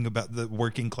about anything about the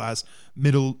working class,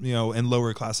 middle, and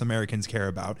lower class Americans care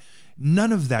about.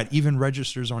 None of that even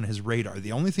registers on his radar.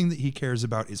 The only thing that he cares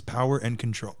about is power and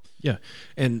control. Yeah.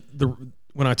 And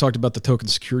when I talked about the token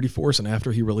security force and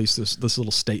after he released this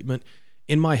little statement,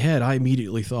 in my head, I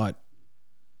immediately thought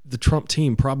the Trump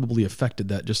team probably affected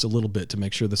that just a little bit to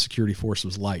make sure the security force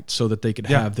was light so that they could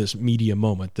have this media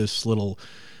moment, this little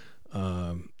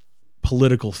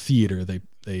political theater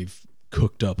they've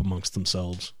cooked up amongst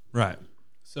themselves. Right.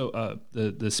 So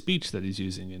the speech that he's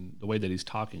using and the way that he's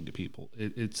talking to people,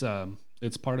 it's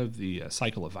part of the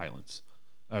cycle of violence,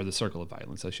 or the circle of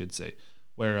violence, I should say,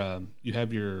 where you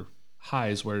have your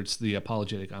highs where it's the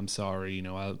apologetic, I'm sorry,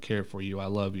 I care for you, I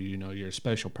love you, you're a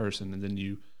special person, and then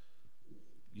you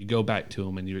go back to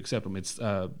them and you accept them. It's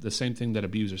the same thing that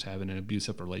abusers have in an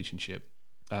abusive relationship.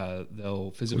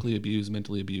 They'll physically abuse,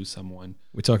 mentally abuse someone.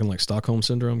 We talking like Stockholm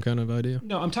Syndrome kind of idea?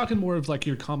 No, I'm talking more of like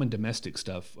your common domestic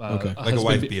stuff. Okay. Like a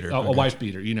wife beater. A wife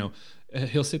beater,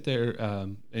 He'll sit there,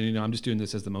 and I'm just doing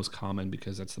this as the most common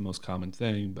because that's the most common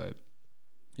thing, but,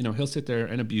 he'll sit there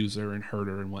and abuse her and hurt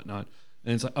her and whatnot.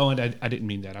 And it's like, oh, and I didn't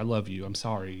mean that. I love you. I'm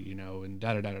sorry, and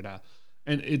da-da-da-da-da.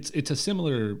 And it's a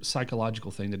similar psychological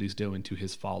thing that he's doing to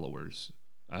his followers,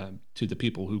 to the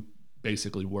people who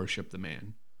basically worship the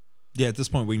man. Yeah, at this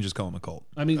point, we can just call him a cult.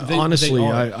 I mean, honestly,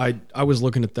 I was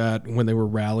looking at that when they were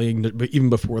rallying, but even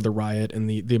before the riot, and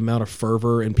the amount of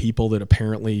fervor and people that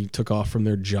apparently took off from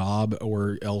their job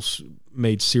or else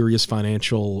made serious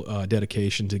financial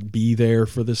dedication to be there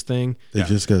for this thing. They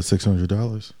just got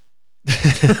 $600.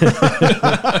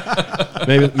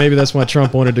 Maybe that's why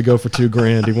Trump wanted to go for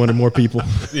 $2,000. He wanted more people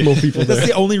there. That's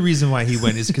the only reason why he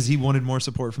went, is because he wanted more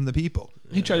support from the people.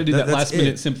 He tried to do that last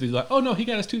minute sympathy, like, oh no, he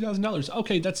got us $2,000.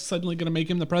 Okay, that's suddenly going to make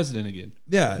him the president again.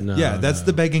 Yeah, that's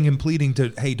the begging and pleading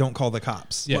to, hey, don't call the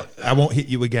cops. Yeah, I won't hit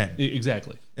you again.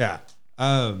 Exactly. Yeah.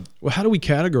 Well, how do we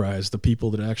categorize the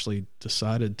people that actually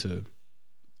decided to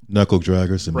Knuckle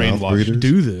draggers and mouth breeders?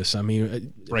 do this? I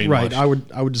mean, right? I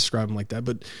would describe them like that.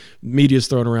 But media's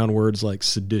throwing around words like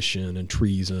sedition and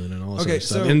treason and all this other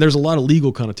stuff, and there's a lot of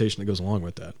legal connotation that goes along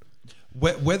with that.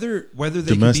 Whether they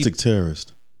domestic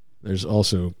terrorist. There's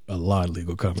also a lot of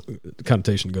legal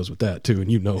connotation that goes with that too,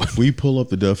 and If we pull up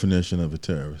the definition of a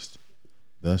terrorist,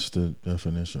 that's the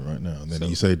definition right now. And then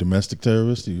you say domestic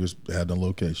terrorist, you just add the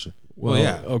location. Well,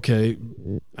 yeah, okay.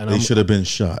 And they should have been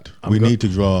shot. We need to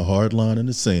draw a hard line in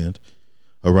the sand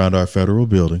around our federal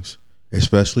buildings,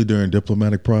 especially during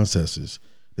diplomatic processes.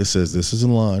 It says this is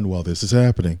in line while this is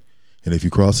happening, and if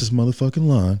you cross this motherfucking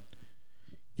line,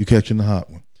 you catching the hot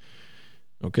one.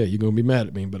 Okay, you're gonna be mad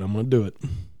at me, but I'm gonna do it.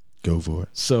 Go for it.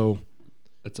 So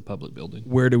it's a public building.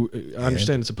 I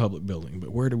understand it's a public building,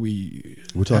 but where do we?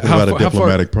 We're talking about a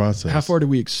diplomatic process. How far do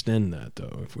we extend that,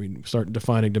 though? If we start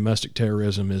defining domestic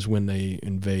terrorism as when they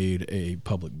invade a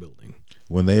public building,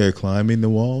 when they are climbing the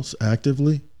walls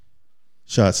actively,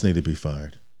 shots need to be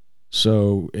fired.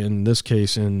 So in this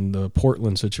case, in the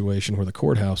Portland situation where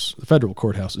the federal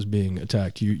courthouse is being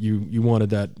attacked, you wanted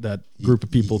that group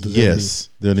of people to yes,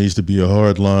 there needs to be a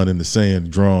hard line in the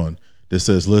sand drawn that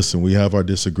says, listen, we have our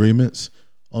disagreements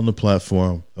on the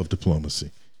platform of diplomacy.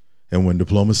 And when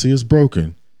diplomacy is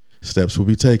broken, steps will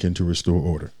be taken to restore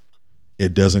order.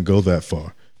 It doesn't go that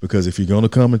far, because if you're going to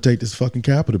come and take this fucking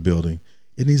Capitol building,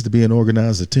 it needs to be an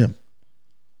organized attempt.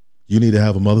 You need to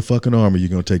have a motherfucking army. You're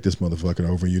going to take this motherfucker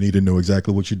over. You need to know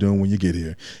exactly what you're doing when you get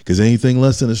here, because anything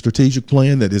less than a strategic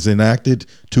plan that is enacted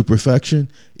to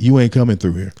perfection, you ain't coming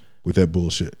through here with that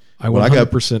bullshit. I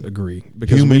 100% agree,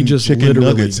 because human we just chicken literally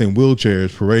nuggets in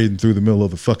wheelchairs parading through the middle of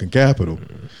the fucking Capitol.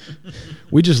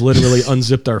 we just literally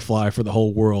unzipped our fly for the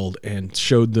whole world and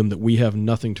showed them that we have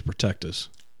nothing to protect us.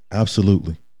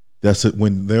 Absolutely. That's it.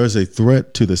 When there is a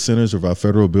threat to the centers of our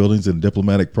federal buildings and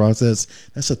diplomatic process,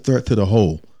 that's a threat to the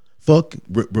whole. Fuck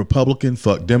Republican,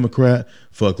 fuck Democrat,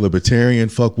 fuck Libertarian,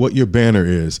 fuck what your banner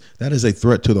is. That is a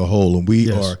threat to the whole, and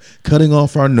we are cutting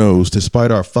off our nose to spite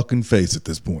our fucking face at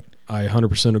this point. I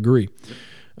 100% agree.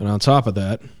 And on top of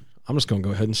that, I'm just going to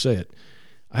go ahead and say it.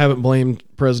 I haven't blamed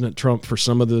President Trump for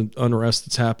some of the unrest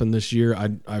that's happened this year.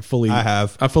 I fully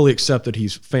accept that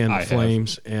he's fanned the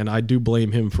flames, and I do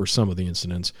blame him for some of the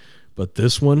incidents. But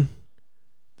this one,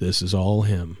 this is all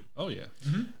him. Oh, yeah.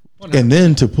 And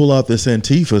then to pull out this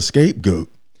Antifa scapegoat.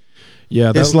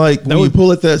 Yeah, it's like when you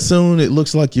pull it that soon, it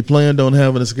looks like you planned on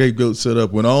having a scapegoat set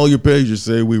up when all your pages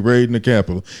say we raiding the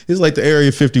Capitol. It's like the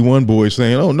Area 51 boys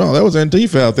saying, "Oh no, that was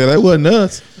Antifa out there. That wasn't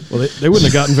us." Well, they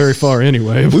wouldn't have gotten very far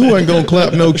anyway. We wasn't gonna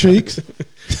clap no cheeks.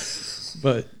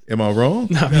 But am I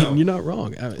wrong? I mean, you're not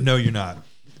wrong. No, you're not.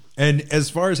 And as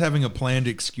far as having a planned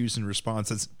excuse and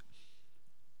response,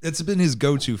 it's been his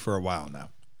go-to for a while now.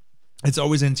 It's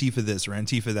always Antifa this or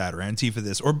Antifa that or Antifa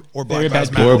this or Black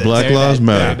Lives Matter. Or Black Lives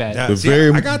Matter.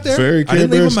 I got there. Very I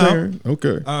didn't leave him out.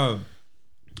 Okay.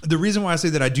 The reason why I say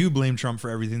that I do blame Trump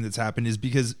for everything that's happened is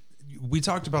because we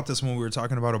talked about this when we were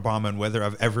talking about Obama and whether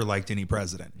I've ever liked any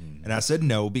president. And I said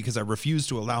no, because I refuse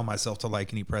to allow myself to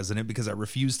like any president, because I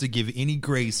refuse to give any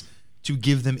grace to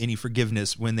give them any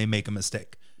forgiveness when they make a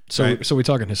mistake. So, right? So we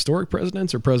talking historic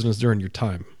presidents or presidents during your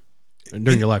time?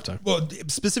 During your lifetime? Well,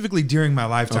 specifically during my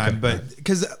lifetime, but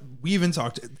because we even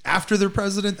talked after their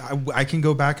president, I can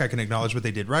go back, I can acknowledge what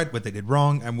they did right, what they did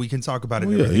wrong, and we can talk about it.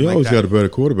 You always got a better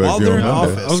quarterback. While they're in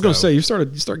office, I was going to say you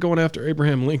start going after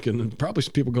Abraham Lincoln, and probably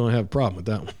some people going to have a problem with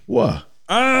that one. Why?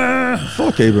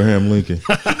 Fuck Abraham Lincoln.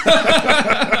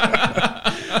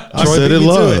 I said it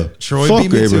live. Troy Fuck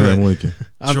beat me Abraham to it. Lincoln.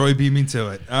 Troy beat me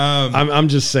to it. I'm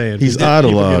just saying he's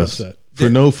idolized for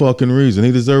no fucking reason.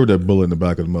 He deserved that bullet in the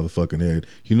back of the motherfucking head.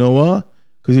 You know why?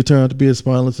 Because he turned out to be a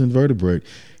spineless invertebrate.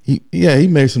 He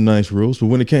made some nice rules, but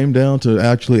when it came down to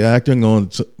actually acting on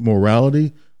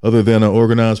morality, other than an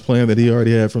organized plan that he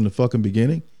already had from the fucking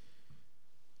beginning,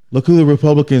 look who the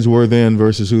Republicans were then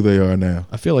versus who they are now.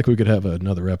 I feel like we could have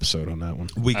another episode on that one.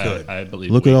 We could. I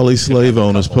believe. Look at all these slave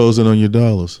owners posing on your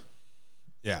dollars.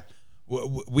 Yeah.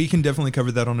 We can definitely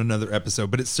cover that on another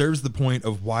episode, but it serves the point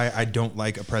of why I don't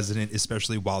like a president,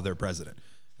 especially while they're president.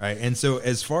 Right. And so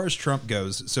as far as Trump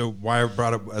goes, so why I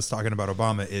brought up us talking about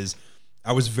Obama is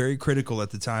I was very critical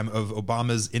at the time of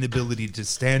Obama's inability to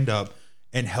stand up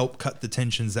and help cut the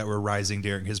tensions that were rising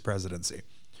during his presidency.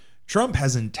 Trump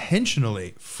has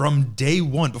intentionally, from day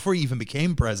one, before he even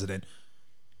became president,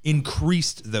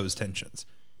 increased those tensions.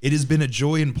 It has been a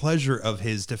joy and pleasure of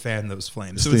his to fan those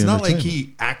flames. So it's not like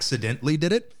he accidentally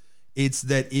did it. It's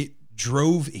that it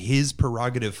drove his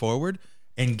prerogative forward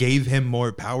and gave him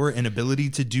more power and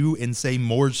ability to do and say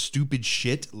more stupid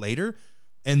shit later.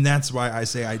 And that's why I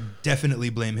say I definitely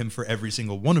blame him for every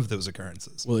single one of those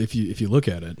occurrences. Well, if you look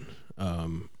at it,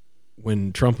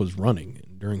 when Trump was running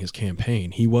during his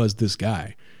campaign, he was this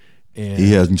guy. And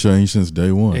he hasn't changed since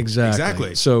day one.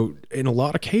 Exactly. So in a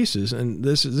lot of cases, and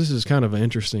this is kind of an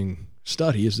interesting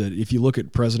study, is that if you look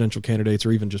at presidential candidates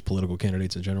or even just political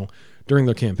candidates in general, during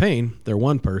their campaign, they're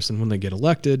one person. When they get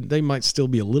elected, they might still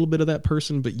be a little bit of that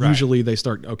person, but usually they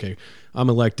start, okay, I'm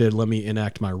elected, let me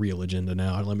enact my real agenda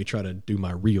now, and let me try to do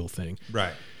my real thing.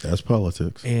 Right. That's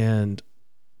politics. And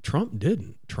Trump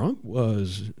didn't. Trump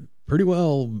was pretty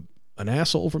well an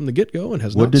asshole from the get-go and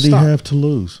has not stopped. What did he have to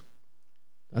lose?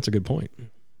 That's a good point.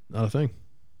 Not a thing.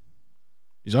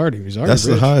 He's already That's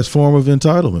rich. the highest form of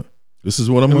entitlement. This is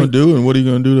what I'm going to do, and what are you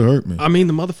going to do to hurt me? I mean,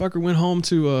 the motherfucker went home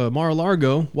to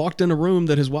Mar-a-Lago, walked in a room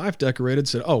that his wife decorated,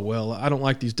 said, oh, well, I don't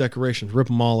like these decorations. Rip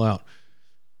them all out.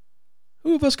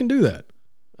 Who of us can do that?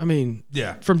 I mean,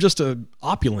 from just a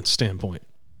opulence standpoint.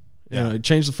 Yeah.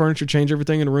 Change the furniture, change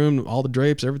everything in the room, all the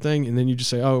drapes, everything, and then you just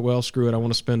say, oh, well, screw it. I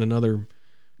want to spend another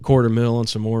 $250,000 on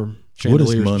some more chandeliers.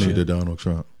 What is money to Donald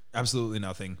Trump? Absolutely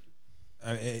nothing.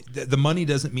 The money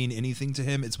doesn't mean anything to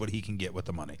him. It's what he can get with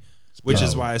the money, which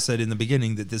is why I said in the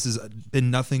beginning that this has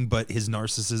been nothing but his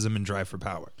narcissism and drive for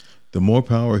power. The more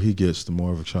power he gets, the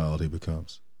more of a child he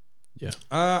becomes. Yeah.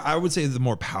 I would say the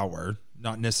more power,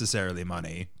 not necessarily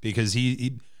money, because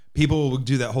he people will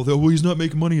do that whole thing. Well, he's not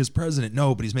making money as president.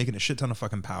 No, but he's making a shit ton of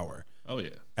fucking power. Oh yeah,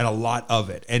 and a lot of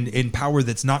it, and in power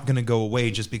that's not going to go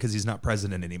away just because he's not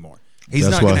president anymore. He's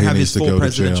That's not why going to he have needs his to full go to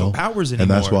presidential jail, powers anymore.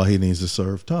 and that's why he needs to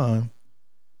serve time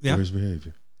Yeah. for his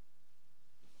behavior.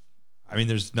 I mean,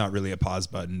 there's not really a pause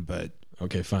button, but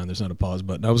Okay, fine. There's not a pause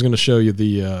button. I was going to show you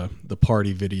the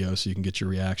party video so you can get your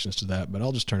reactions to that, but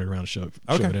I'll just turn it around and show it.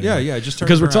 okay, anyway. yeah, just turn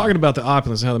Because it we're around. talking about the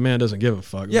opulence and how the man doesn't give a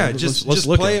fuck. Yeah, Let's just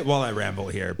look play at it while I ramble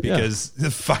here, because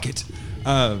fuck it.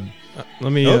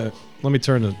 Let me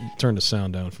turn the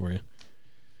sound down for you.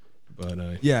 But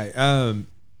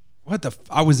what the?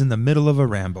 I was in the middle of a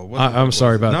ramble. What the fuck I'm was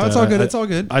sorry it? about that. No, it's all good. It's all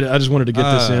good. I just wanted to get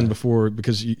this in before,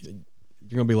 because you're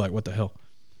gonna be like, what the hell?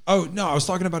 Oh, no, I was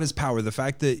talking about his power. The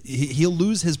fact that he'll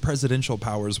lose his presidential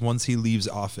powers once he leaves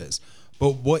office.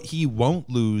 But what he won't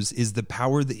lose is the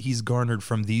power that he's garnered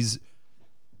from these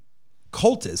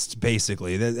cultists,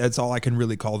 basically. That's all I can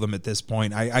really call them at this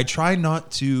point. I try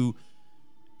not to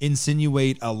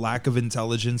insinuate a lack of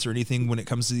intelligence or anything when it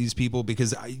comes to these people,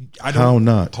 because I don't. How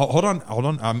not? Hold on.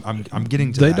 I'm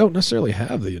getting to They that. don't necessarily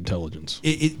have the intelligence.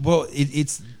 It's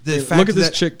the fact Look at this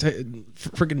that chick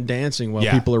freaking dancing while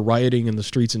Yeah. people are rioting in the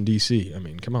streets in D.C. I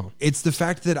mean, come on. it's the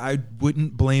fact that I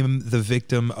wouldn't blame the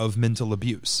victim of mental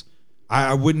abuse.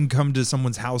 I wouldn't come to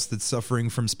someone's house that's suffering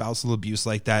from spousal abuse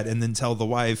like that and then tell the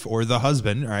wife or the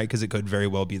husband, all right, because it could very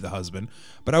well be the husband.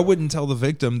 But I wouldn't tell the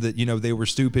victim that, they were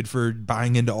stupid for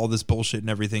buying into all this bullshit and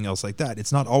everything else like that.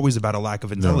 It's not always about a lack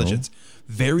of intelligence.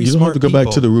 Very You don't smart have to go back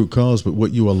people- to the root cause, but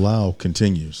what you allow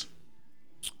continues.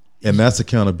 And that's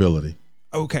accountability.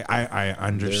 Okay, I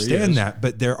understand that,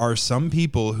 but there are some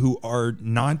people who are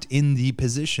not in the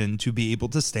position to be able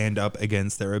to stand up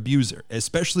against their abuser,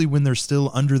 especially when they're still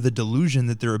under the delusion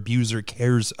that their abuser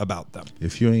cares about them.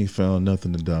 If you ain't found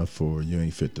nothing to die for, you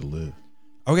ain't fit to live.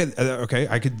 Okay,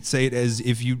 I could say it as,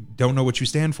 if you don't know what you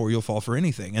stand for, you'll fall for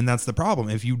anything. And that's the problem.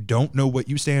 If you don't know what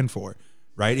you stand for,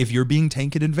 right? If you're being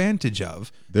taken advantage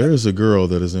of. There is a girl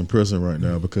that is in prison right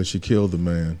now because she killed the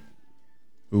man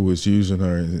who was using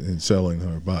her and selling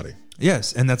her body.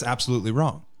 Yes, and that's absolutely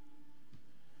wrong.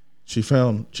 She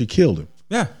killed him.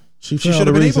 Yeah. She should found have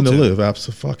a been reason able to to live.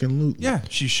 Absolutely. Yeah,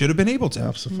 she should have been able to.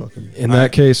 Absolutely. In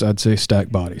that case, I'd say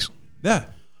stack bodies. Yeah.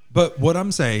 But what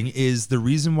I'm saying is the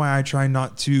reason why I try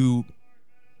not to,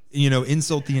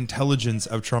 insult the intelligence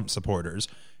of Trump supporters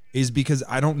is because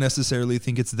I don't necessarily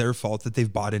think it's their fault that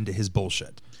they've bought into his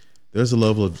bullshit. There's a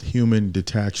level of human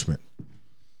detachment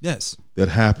Yes. that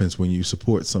happens when you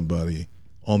support somebody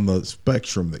on the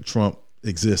spectrum that Trump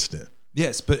exists in.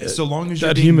 Yes, but so long as you're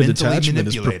That being human mentally detachment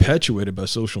is manipulated. perpetuated by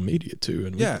social media too,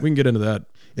 and Yeah. we can get into that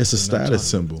It's a in another status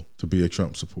time. symbol to be a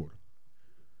Trump supporter.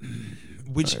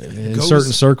 which In goes,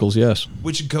 certain circles. Yes,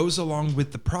 which goes along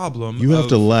with the problem. You have of,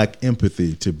 to lack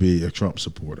empathy to be a Trump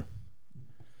supporter.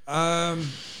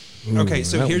 Okay,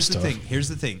 so that here's one's the tough. thing. Here's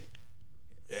the thing.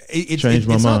 It's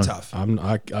my not mind. tough.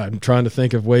 I'm trying to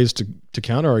think of ways to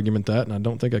counter argument that, and I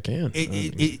don't think I can.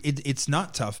 It's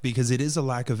not tough because it is a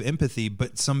lack of empathy,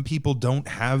 but some people don't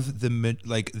have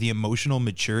the emotional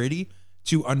maturity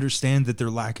to understand that they're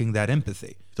lacking that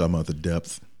empathy. Talking about the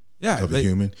depth Yeah, of a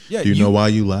human. Yeah, Do you know why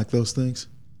you lack those things?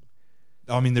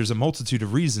 I mean, there's a multitude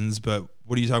of reasons, but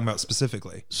what are you talking about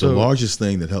specifically? The largest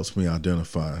thing that helps me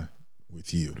identify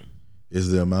with you is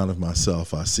the amount of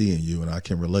myself I see in you and I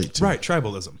can relate to. Right,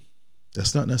 tribalism.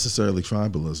 That's not necessarily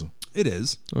tribalism. It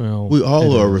is. Well, We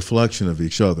all are a reflection of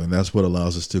each other, and that's what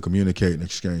allows us to communicate and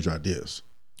exchange ideas.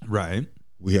 Right.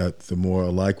 We have the more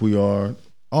alike we are,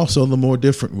 also the more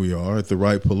different we are. At the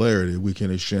right polarity, we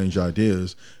can exchange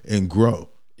ideas and grow.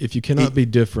 if you cannot be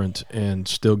different and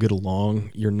still get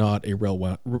along, you're not a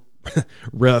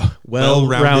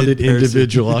well-rounded person.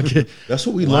 individual. Okay. That's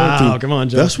what we Wow, learn through. come on,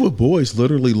 Joe. That's what boys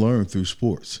literally learn through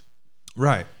sports.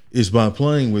 Right. Is by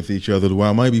playing with each other. Where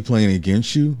I might be playing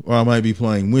against you, or I might be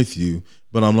playing with you,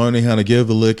 but I'm learning how to give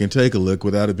a lick and take a lick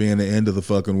without it being the end of the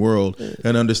fucking world,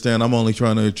 and understand I'm only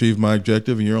trying to achieve my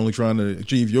objective and you're only trying to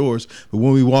achieve yours. But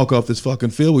when we walk off this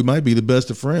fucking field, we might be the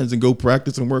best of friends and go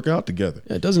practice and work out together.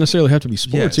 It doesn't necessarily have to be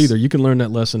sports Yes. either. You can learn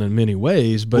that lesson in many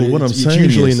ways, but Well, what it's I'm saying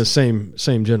usually is in the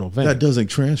same general vein. That doesn't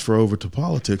transfer over to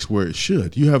politics where it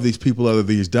should. You have these people that are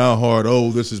these diehard,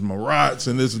 oh, this is my rights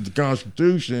and this is the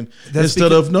Constitution,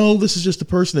 instead of, no, this is just the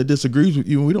person that disagrees with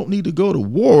you. And we don't need to go to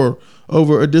war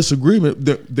over a disagreement.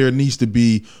 There needs to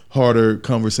be harder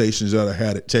conversations that are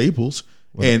had at tables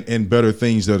and better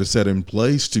things that are set in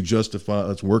place to justify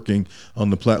us working on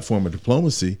the platform of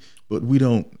diplomacy. But we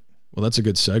don't. Well, that's a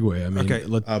good segue. I mean,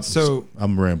 Okay. So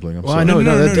I'm rambling. I'm Well, sorry. I know.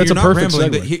 No, that's you're a not perfect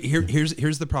rambling, segue. but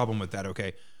here's the problem with that.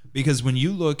 Okay, Because when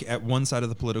you look at one side of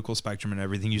the political spectrum and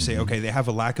everything, you say, okay, they have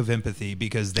a lack of empathy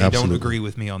because they Absolutely. don't agree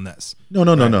with me on this. No.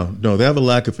 They have a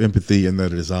lack of empathy in their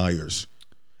desires,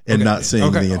 and Okay. not seeing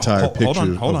Okay. the entire Hold picture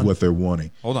on. of what they're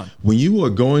wanting. Hold on. When you are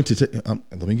going to take,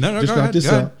 let me No, just go wrap ahead. this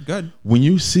Go out. ahead. Go ahead. When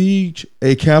you siege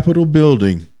a Capitol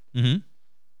building, Mm-hmm.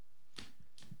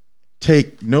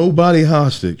 take nobody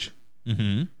hostage,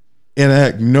 Mm-hmm.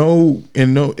 enact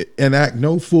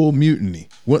no full mutiny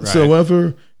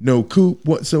whatsoever, no coup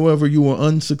whatsoever. You are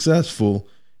unsuccessful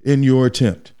in your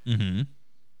attempt. Mm-hmm.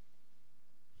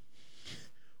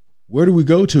 Where do we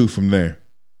go to from there?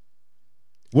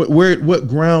 What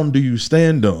ground do you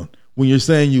stand on when you're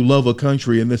saying you love a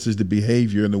country and this is the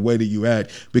behavior and the way that you act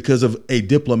because of a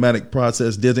diplomatic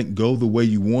process didn't go the way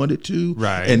you want it to?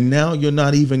 Right. And now you're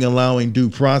not even allowing due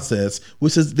process,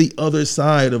 which is the other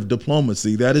side of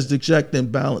diplomacy. That is the check and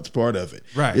balance part of it.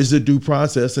 Right. Is the due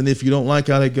process. And if you don't like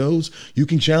how that goes, you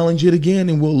can challenge it again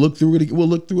and we'll look through it. We'll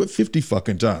look through it 50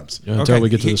 fucking times. Until Okay, we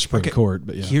get to he- the Supreme okay. Court.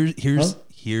 But yeah,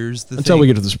 Here's the until thing. we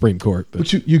get to the Supreme Court. But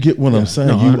But you get what I'm saying.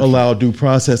 No, You 100%. allow due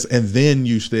process, and then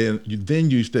you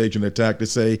stage an attack to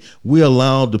say we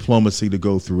allow diplomacy to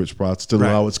go through its process, to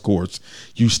allow its course.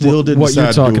 You still didn't what you're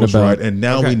decide to talking do what's about- right, and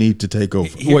now Okay. we need to take over.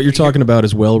 what you're talking about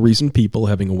is well-reasoned people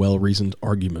having a well-reasoned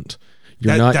argument.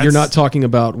 You're That's- not talking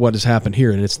about what has happened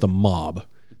here, and it's the mob.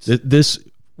 This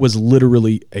was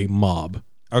literally a mob.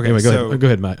 Okay, Anyway, so- go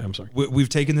ahead, Matt. I'm sorry. We've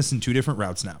taken this in two different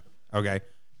routes now. Okay.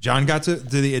 John got to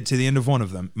the end of one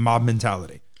of them, mob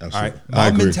mentality. Absolutely. All right. I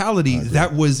Mob agree. mentality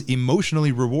that was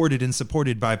emotionally rewarded and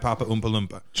supported by Papa Oompa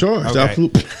Loompa. Sure, it's Okay.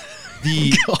 absolutely.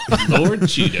 The Lord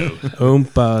Cheeto.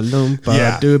 Oompa loompa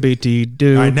Yeah. dooby dee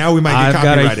doo. All right, now we might get I've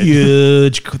got a copyrighted.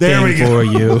 huge There we thing go. for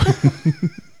you.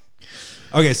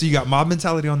 okay, so you got mob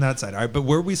mentality on that side. All right, but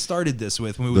where we started this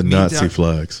with when we The me Nazi down-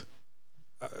 flags.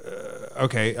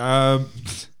 okay,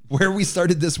 where we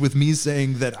started this with me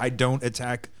saying that I don't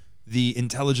attack the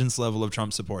intelligence level of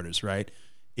Trump supporters, right?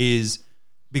 Is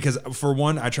because for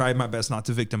one, I try my best not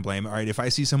to victim blame. All right, if I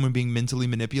see someone being mentally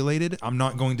manipulated, I'm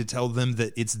not going to tell them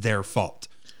that it's their fault.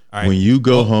 All right. When you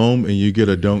go home and you get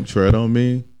a "Don't Tread on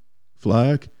Me"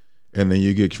 flag, and then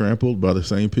you get trampled by the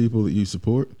same people that you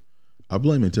support, I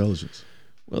blame intelligence.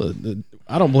 Well,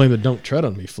 I don't blame the "Don't Tread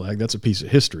on Me" flag. That's a piece of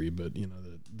history, but you know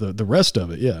the rest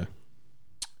of it, yeah.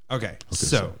 Okay,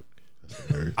 so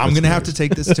Very- I'm that's going to have very- to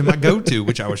take this to my go-to,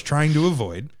 which I was trying to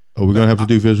avoid. Oh, we're gonna have to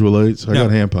do visual aids. I No.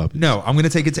 got hand puppies. No, I'm going to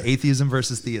take it to atheism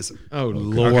versus theism. Oh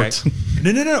Lord! Okay.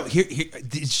 No. Here,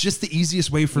 it's just the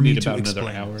easiest way for We me need to about another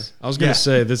explain hour. this. I was going to Yeah.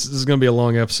 say this is going to be a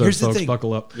long episode, Here's the folks. thing.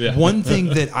 Buckle up. Yeah. One thing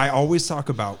that I always talk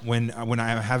about when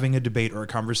I'm having a debate or a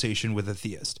conversation with a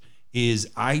theist is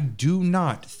I do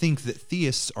not think that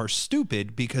theists are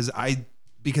stupid because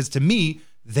to me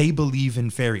they believe in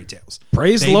fairy tales.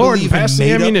 Praise They the Lord and believe in pass the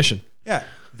made up- ammunition. Yeah,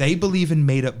 they believe in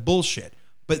made up bullshit.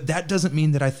 But that doesn't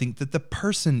mean that I think that the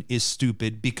person is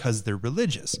stupid because they're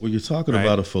religious. Well, you're talking Right.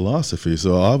 about a philosophy,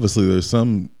 so obviously there's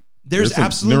some There's some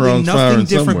absolutely neurons nothing firing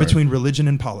different somewhere. between religion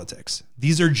and politics.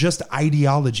 These are just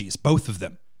ideologies, both of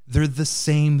them. They're the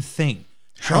same thing.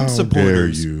 Trump How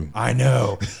supporters, dare you. I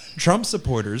know. Trump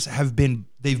supporters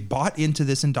they've bought into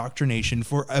this indoctrination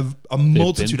for a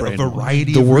multitude, a brainwashed.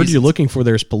 variety The of word reasons. you're looking for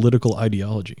there is political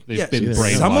ideology. They've Yeah, been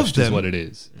some of brainwashed them- is what it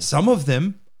is. Some of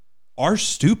them are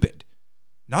stupid.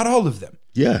 Not all of them.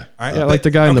 Yeah. All right, Yeah, like the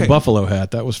guy in the okay. buffalo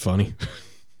hat. That was funny.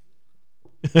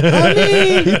 People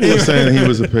are saying he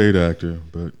was a paid actor,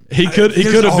 but He could There's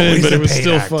have been, always but a it was paid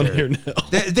still actor. funnier now.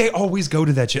 They always go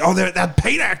to that shit. Oh, they're that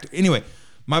paid actor. Anyway,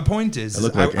 my point is, I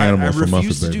look like Animal from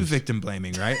refuse Muppet to do Babies. victim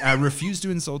blaming, right? I refuse to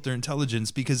insult their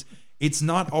intelligence because it's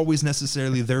not always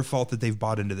necessarily their fault that they've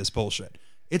bought into this bullshit.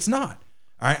 It's not.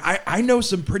 All right, I know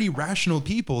some pretty rational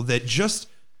people that just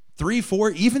 3,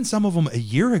 4, even some of them a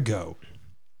year ago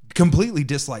completely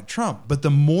dislike Trump. But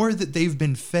the more that they've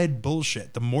been fed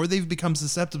bullshit, the more they've become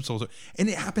susceptible to it. And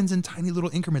it happens in tiny little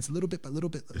increments, little bit by little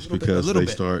bit, it's little bit by because little they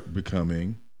bit. start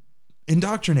becoming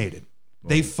Indoctrinated.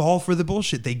 They fall for the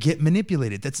bullshit. They get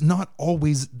manipulated. That's not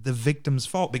always the victim's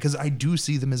fault because I do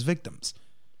see them as victims.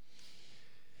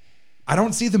 I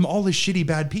don't see them all as shitty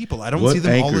bad people. I don't what see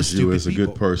them all as anchors stupid you as a people.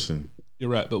 good person. You're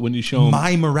right, but when you show them,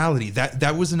 My morality.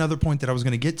 That was another point that I was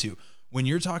going to get to. When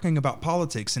you're talking about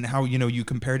politics and how you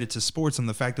compared it to sports and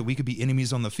the fact that we could be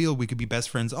enemies on the field, we could be best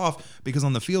friends off because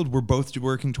on the field we're both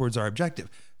working towards our objective.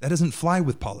 That doesn't fly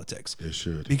with politics. It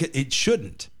should. Because it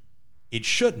shouldn't. It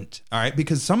shouldn't. All right.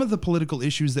 Because some of the political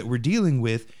issues that we're dealing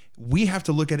with, we have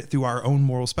to look at it through our own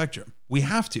moral spectrum. We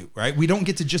have to, right? We don't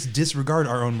get to just disregard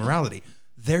our own morality.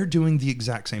 They're doing the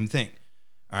exact same thing.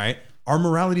 All right. Our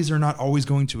moralities are not always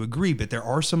going to agree, but there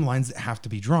are some lines that have to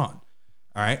be drawn.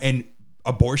 All right. And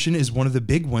abortion is one of the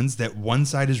big ones that one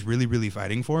side is really, really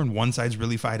fighting for and one side's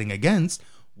really fighting against.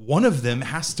 One of them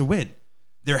has to win.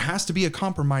 There has to be a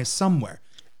compromise somewhere.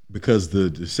 Because the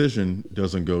decision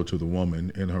doesn't go to the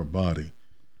woman in her body.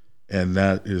 And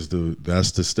that's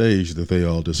the stage that they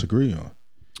all disagree on.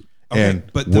 Okay, and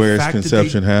but the where's fact that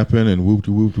conception happen and whoop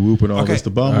to whoop to whoop and all Okay, this. The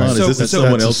bottom all right, line so- is this is so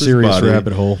someone that's a else's serious body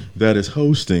rabbit hole that is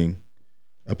hosting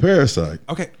a parasite.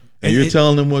 Okay. And you're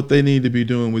telling them what they need to be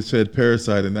doing with said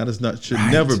parasite, and that is not should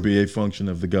Right. never be a function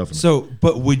of the government. So,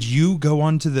 but would you go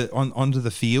onto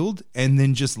the field and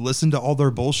then just listen to all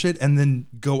their bullshit and then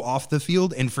go off the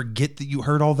field and forget that you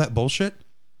heard all that bullshit?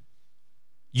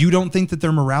 You don't think that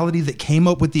their morality that came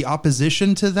up with the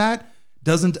opposition to that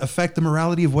doesn't affect the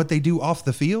morality of what they do off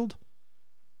the field?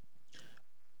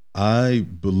 I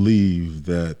believe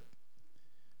that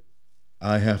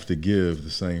I have to give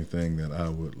the same thing that I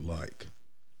would like.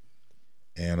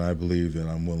 And I believe that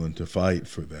I'm willing to fight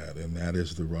for that. And that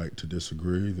is the right to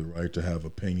disagree, the right to have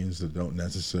opinions that don't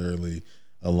necessarily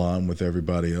align with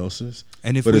everybody else's.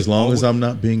 But as long as I'm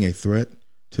not being a threat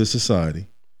to society,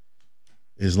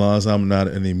 as long as I'm not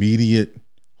an immediate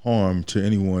harm to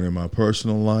anyone in my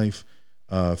personal life,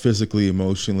 physically,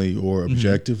 emotionally, or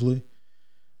objectively,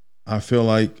 I feel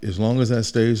like as long as that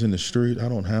stays in the street, I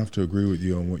don't have to agree with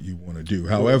you on what you want to do.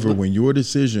 However, when your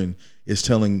decision is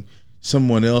telling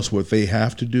someone else what they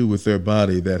have to do with their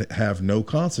body that have no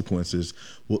consequences,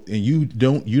 well, and you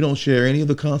don't share any of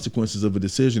the consequences of a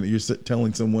decision that you're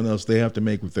telling someone else they have to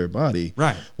make with their body,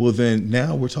 Right. Well, then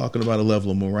now we're talking about a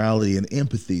level of morality and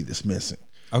empathy that's missing.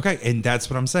 Okay, and that's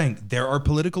what I'm saying. There are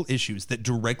political issues that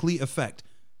directly affect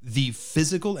the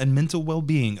physical and mental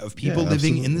well-being of people living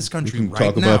absolutely. in this country We can right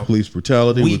talk now. about police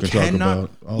brutality. We can talk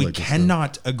about all we that good stuff.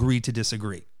 cannot agree to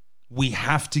disagree. We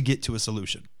have to get to a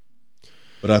solution.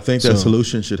 But I think that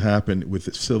solution should happen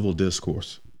with civil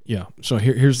discourse. Yeah. So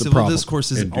here's the Civil problem.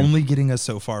 discourse is only getting us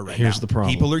so far right now. Here's the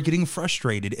problem. People are getting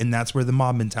frustrated, and that's where the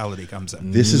mob mentality comes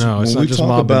in. This is No, it's when not we just talk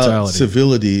mob about mentality.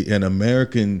 civility and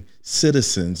American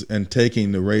citizens and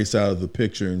taking the race out of the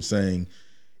picture and saying,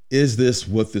 is this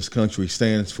what this country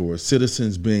stands for?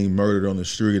 Citizens being murdered on the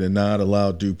street and not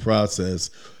allowed due process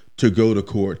to go to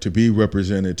court, to be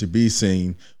represented, to be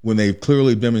seen, when they've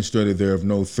clearly demonstrated there of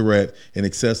no threat and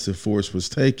excessive force was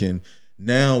taken.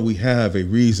 Now we have a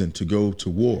reason to go to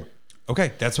war.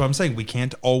 Okay, that's what I'm saying. We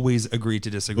can't always agree to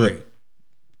disagree. But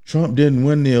Trump didn't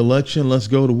win the election. Let's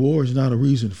go to war is not a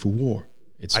reason for war.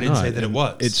 It's I didn't not. say that it And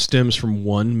was. It stems from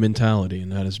one mentality,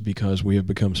 and that is because we have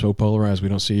become so polarized. We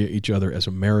don't see each other as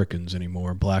Americans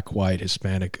anymore. Black, white,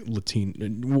 Hispanic, Latino,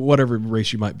 whatever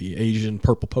race you might be, Asian,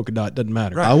 purple polka dot, doesn't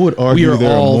matter. I would argue we are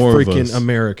there are all more of freaking us.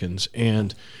 Americans,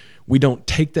 and we don't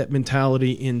take that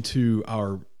mentality into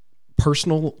our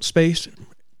personal space,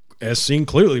 as seen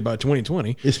clearly by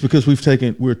 2020, It's because we're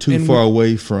too And far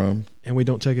away from and we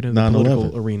don't take it into the 9/11.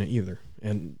 political arena either.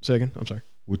 And second, I'm sorry.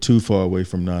 We're too far away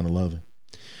from 9/11.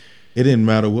 It didn't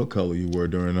matter what color you were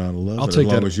during 9/11 I'll as take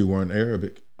long that. as you weren't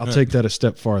Arabic. I'll take that a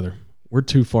step farther. We're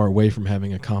too far away from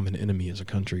having a common enemy as a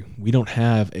country. We don't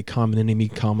have a common enemy,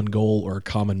 common goal, or a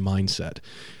common mindset.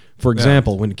 For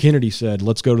example, when Kennedy said,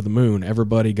 let's go to the moon,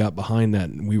 everybody got behind that,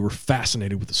 and we were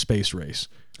fascinated with the space race.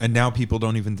 And now people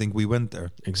don't even think we went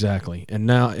there. Exactly. And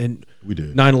now, We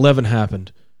did. 9/11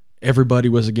 happened. Everybody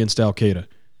was against Al-Qaeda.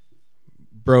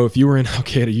 Bro, if you were in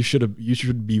Al-Qaeda, you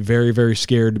should be very, very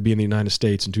scared to be in the United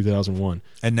States in 2001.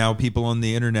 And now people on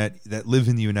the internet that live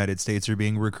in the United States are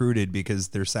being recruited because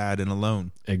they're sad and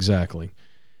alone. Exactly.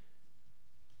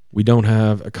 We don't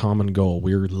have a common goal.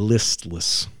 We're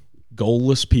listless,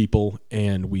 goalless people,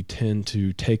 and we tend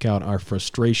to take out our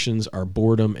frustrations, our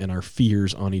boredom, and our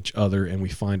fears on each other, and we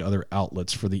find other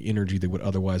outlets for the energy that would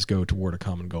otherwise go toward a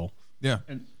common goal. Yeah.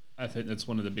 And I think that's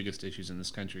one of the biggest issues in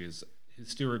this country is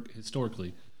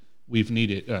historically we've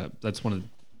needed. That's one of.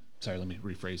 Sorry, let me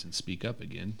rephrase and speak up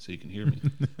again so you can hear me.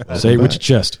 Say it with your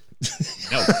chest.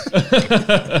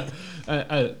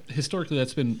 Historically,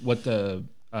 that's been what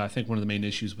I think one of the main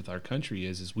issues with our country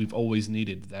is we've always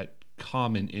needed that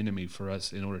common enemy for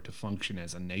us in order to function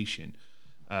as a nation.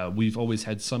 We've always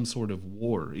had some sort of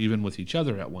war, even with each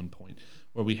other at one point,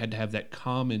 where we had to have that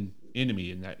common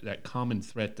enemy and that common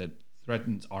threat that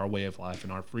threatens our way of life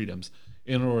and our freedoms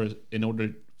in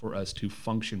order for us to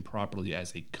function properly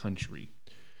as a country.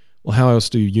 Well, how else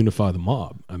do you unify the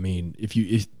mob? I mean, if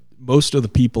most of the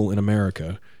people in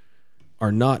America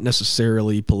are not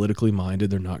necessarily politically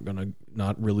minded, they're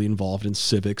not really involved in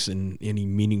civics in any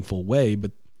meaningful way,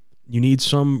 but you need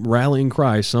some rallying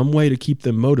cry, some way to keep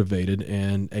them motivated,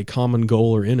 and a common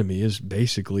goal or enemy is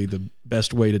basically the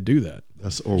best way to do that.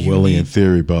 That's Orwellian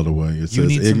theory, by the way. It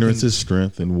says ignorance is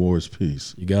strength and war is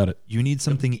peace. You got it. You need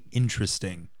something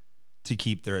interesting to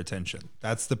keep their attention.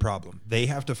 That's the problem. They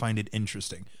have to find it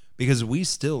interesting because we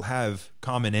still have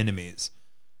common enemies: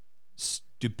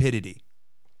 stupidity,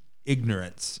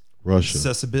 ignorance, Russia.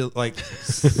 accessibility.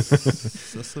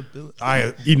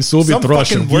 In Soviet Some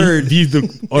Russia, fucking word. we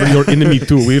are your enemy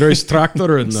too. We raise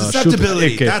tractor and Susceptibility.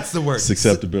 shoot AK. That's the word.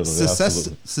 Susceptibility,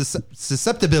 absolutely.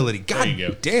 Susceptibility. God you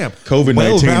go. damn. COVID-19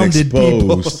 Well-rounded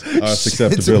exposed people. our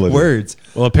susceptibility. It's words.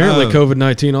 Well, apparently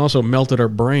COVID-19 also melted our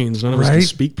brains. None of us can Right?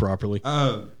 speak properly.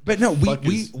 But no, Fuck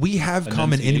is we have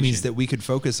common enunciation. enemies that we could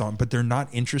focus on, but they're not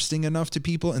interesting enough to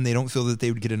people, and they don't feel that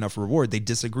they would get enough reward. They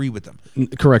disagree with them.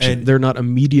 Correction. and- They're not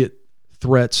immediate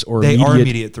threats or They are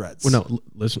immediate threats. Well, no,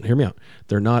 listen, hear me out.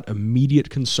 They're not immediate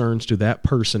concerns to that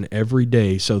person every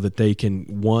day so that they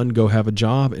can, one, go have a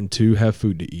job, and two, have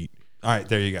food to eat. All right,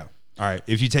 there you go. All right,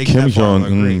 if you take it Kim that far, I'll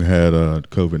agree. Jong-un had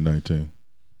COVID-19.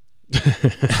 Too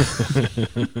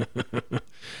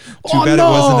bad it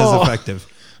wasn't as effective.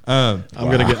 I'm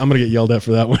gonna get yelled at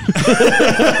for that one.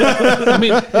 I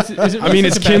mean, I mean,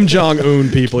 it's Kim Jong Un.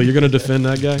 People, you're gonna defend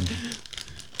that guy?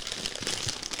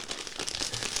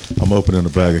 I'm opening a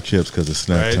bag of chips because it's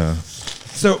snack Right. time.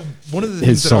 So one of the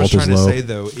His things that I was salt is trying to low. say,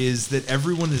 though, is that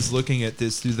everyone is looking at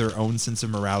this through their own sense of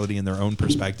morality and their own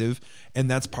perspective, and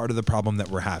that's part of the problem that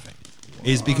we're having.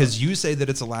 Is because you say that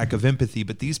it's a lack of empathy,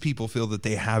 but these people feel that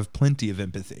they have plenty of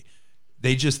empathy.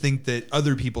 They just think that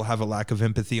other people have a lack of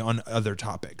empathy on other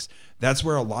topics. That's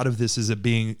where a lot of this is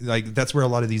that's where a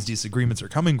lot of these disagreements are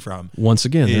coming from. Once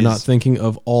again, they're not Is- thinking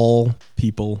of all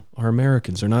people are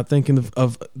Americans. They're not thinking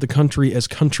of the country as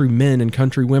countrymen and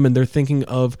countrywomen. They're thinking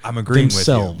of I'm agreeing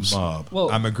themselves. Mob.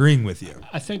 Well, I'm agreeing with you.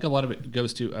 I think a lot of it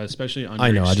goes to, especially on I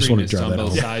your know, I just wanted to extremists drive on that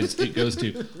both home. sides, it goes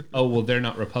to, oh, well, they're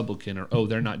not Republican, or, oh,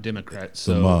 they're not Democrat,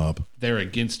 so mob. they're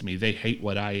against me. They hate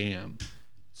what I am,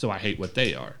 so I hate what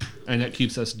they are. And that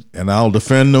keeps us, And I'll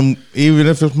defend them, even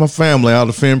if it's my family. I'll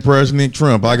defend President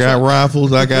Trump. I got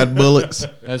rifles. I got bullets.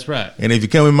 that's right. And if you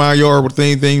come in my yard with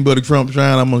anything but a Trump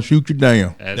sign, I'm going to shoot you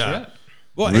down. That's Yeah. right.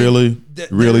 Well, Really?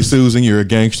 Really, there's- Susan? You're a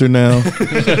gangster now?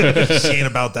 She ain't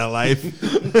about that life.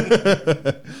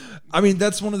 I mean,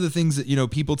 that's one of the things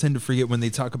that, people tend to forget when they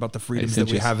talk about the freedoms that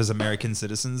we contentious. have as American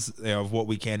citizens, of what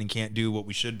we can and can't do, what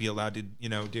we should be allowed to,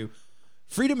 do.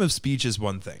 Freedom of speech is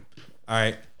one thing. All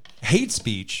right. Hate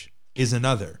speech is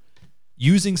another.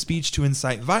 Using speech to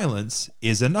incite violence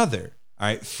is another. All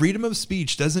right. Freedom of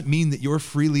speech doesn't mean that you're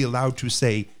freely allowed to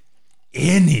say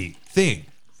anything.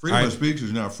 Freedom All of right. speech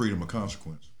is not freedom of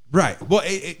consequence. Right. Well,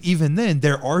 even then,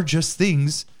 there are just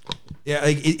things. Yeah,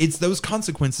 it's those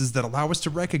consequences that allow us to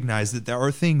recognize that there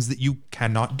are things that you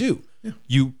cannot do. Yeah.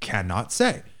 You cannot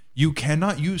say. You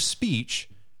cannot use speech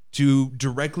to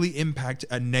directly impact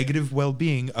a negative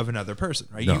well-being of another person.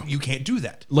 Right. No. You can't do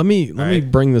that. Let me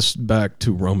right. bring this back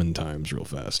to Roman times real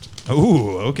fast.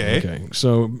 Oh, okay. Okay,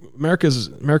 so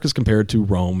America's compared to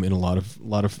Rome in a lot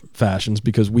of fashions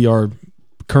because we are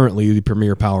currently the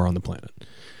premier power on the planet,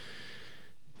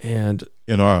 and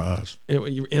In our eyes.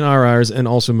 in our eyes, and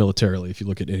also militarily, if you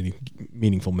look at any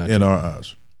meaningful metric. In our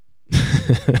eyes.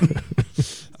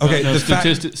 Okay. No, the fact-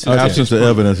 statistics. Absence of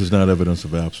evidence is not evidence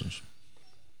of absence.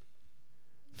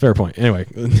 Fair point. Anyway,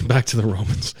 back to the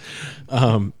Romans.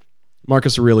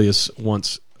 Marcus Aurelius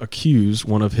once accused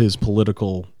one of his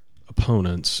political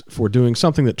opponents for doing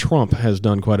something that Trump has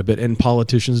done quite a bit, and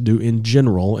politicians do in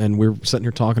general. And we're sitting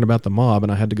here talking about the mob,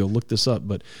 and I had to go look this up.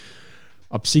 But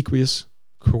obsequious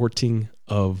courting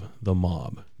of the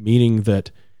mob, meaning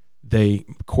that they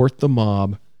court the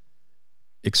mob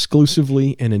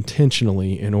exclusively and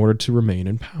intentionally in order to remain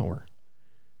in power.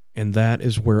 And that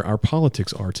is where our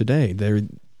politics are today.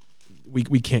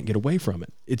 We can't get away from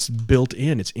it. It's built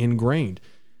in. It's ingrained.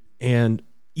 And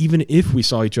even if we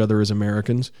saw each other as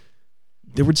Americans,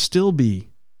 there would still be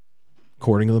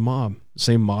courting of the mob,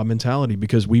 same mob mentality,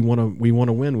 because we want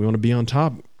to win. We want to be on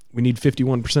top. We need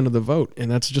 51% of the vote,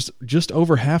 and that's just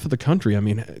over half of the country. I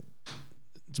mean,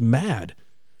 it's mad.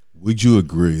 Would you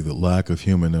agree that lack of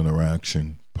human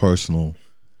interaction, personal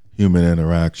human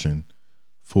interaction,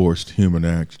 forced human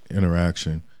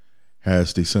interaction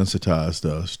has desensitized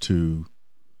us to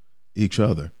each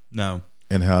other No.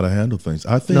 and how to handle things?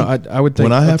 I think No, I would think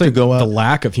when I have to think go out, the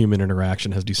lack of human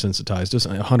interaction has desensitized us.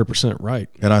 100% right.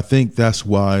 and I think that's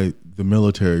why the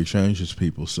military changes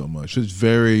people so much. It's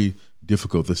very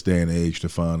difficult this day and age to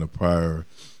find a prior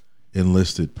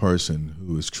enlisted person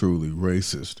who is truly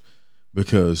racist,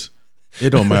 because it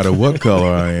don't matter what color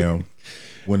I am.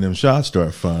 when them shots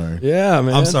start firing. Yeah,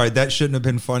 man. I'm sorry, that shouldn't have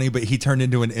been funny, but he turned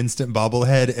into an instant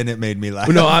bobblehead, and it made me laugh.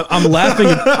 No, I'm laughing.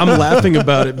 I'm laughing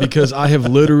about it because I have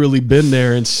literally been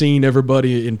there and seen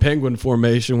everybody in penguin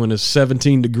formation when it's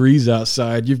 17 degrees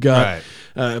outside. You've got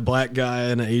Right. a black guy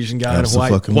and an Asian guy and a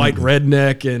Absolutely. white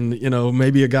redneck, and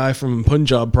maybe a guy from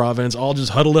Punjab province, all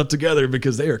just huddled up together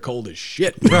because they are cold as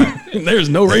shit. Right. There's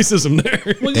no racism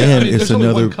there. Well, And it's there's only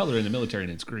another- one color in the military,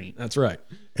 and it's green. That's right.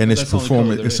 And it's That's the only color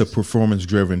performance. there It's a is. performance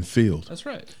driven field. That's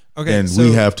right. And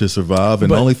we have to survive. And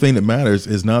But- the only thing that matters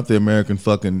is not the American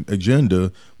fucking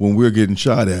agenda when we're getting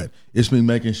shot at. It's me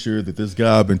making sure that this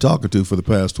guy I've been talking to for the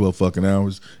past 12 fucking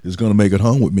hours is going to make it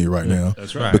home with me right now.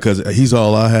 That's right. Because he's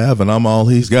all I have and I'm all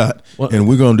he's got. Well- and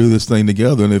we're going to do this thing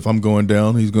together. And if I'm going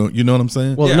down, he's going, you know what I'm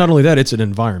saying? Well, Yeah. not only that, it's an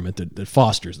environment that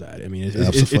fosters that. I mean, it's an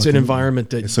Absolutely. environment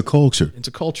that It's a culture. it's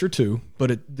a culture too,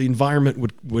 but the environment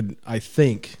would I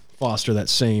think foster that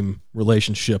same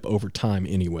relationship over time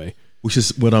anyway. Which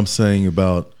is what I'm saying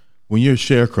about when you're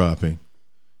sharecropping,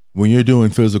 when you're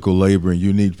doing physical labor and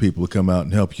you need people to come out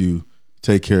and help you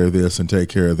take care of this and take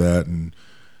care of that. And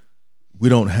we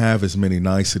don't have as many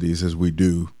niceties as we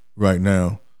do right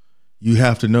now. You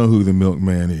have to know who the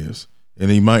milkman is.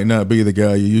 And he might not be the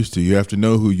guy you used to. You have to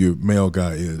know who your male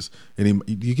guy is. And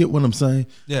you get what I'm saying?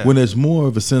 Yeah. When there's more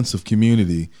of a sense of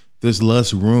community, there's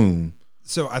less room.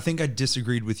 So I think I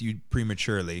disagreed with you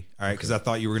prematurely, all right, because I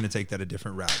thought you were going to take that a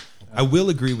different route. I will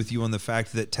agree with you on the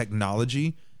fact that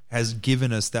technology has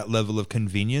given us that level of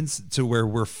convenience to where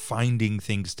we're finding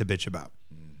things to bitch about.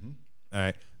 All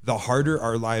right. The harder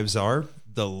our lives are,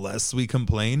 the less we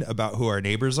complain about who our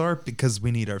neighbors are because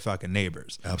we need our fucking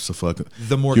neighbors. Absolutely.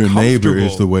 The more your neighbor is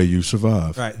comfortable- the way you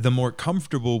survive. Right. The more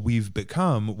comfortable we've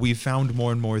become, we've found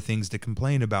more and more things to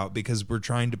complain about because we're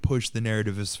trying to push the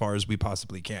narrative as far as we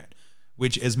possibly can.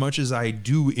 Which, as much as I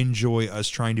do enjoy us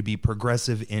trying to be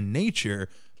progressive in nature,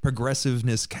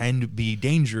 progressiveness can be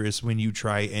dangerous when you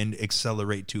try and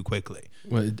accelerate too quickly.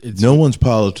 Well, it's No one's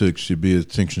politics should be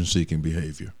attention-seeking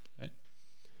behavior.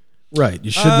 right. You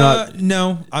should not.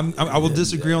 No, I will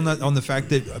disagree on that. On the fact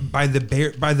that by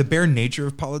the bare nature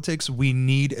of politics, we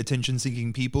need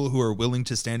attention-seeking people who are willing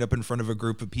to stand up in front of a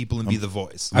group of people and be the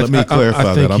voice. Let me I clarify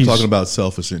think that. I'm he's- talking about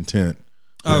selfish intent.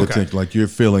 Okay. Like you're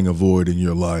filling a void in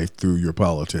your life through your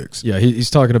politics. Yeah,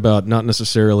 he's talking about not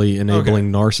necessarily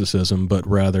enabling narcissism, but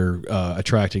rather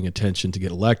attracting attention to get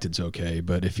elected's okay.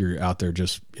 But if you're out there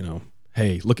just,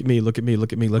 hey, look at me, look at me,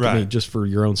 look at me, look at me, Right. just for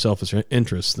your own selfish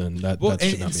interests, then that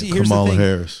should not be. here's the Kamala thing.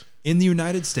 Harris. In the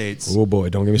United States, Oh boy,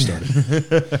 don't get me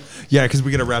started. yeah, because we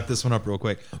got to wrap this one up real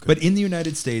quick. But in the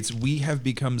United States, we have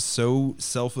become so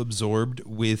self-absorbed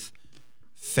with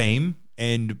fame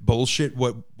and bullshit.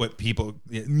 What people,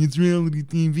 it's reality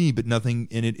TV, but nothing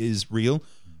in it is real.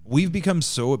 We've become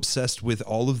so obsessed with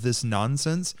all of this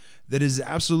nonsense that it is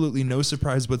absolutely no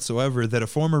surprise whatsoever that a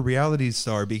former reality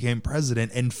star became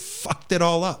president and fucked it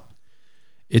all up.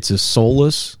 It's a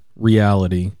soulless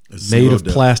reality zero made of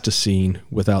depth. plasticine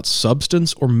without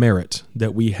substance or merit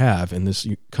that we have in this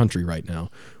country right now.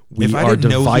 We If I are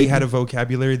didn't know he divided. had a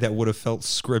vocabulary that would have felt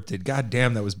scripted, god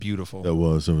damn, that was beautiful. It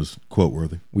was quote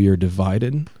worthy. We are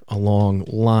divided along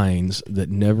lines that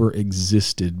never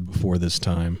existed before this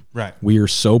time. Right. We are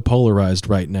so polarized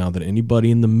right now that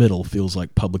anybody in the middle feels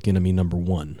like public enemy number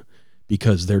one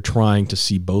because they're trying to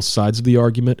see both sides of the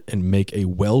argument and make a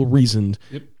well-reasoned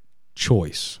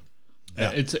choice.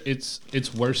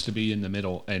 It's worse to be in the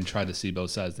middle and try to see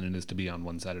both sides than it is to be on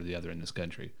one side or the other in this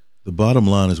country. The bottom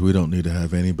line is we don't need to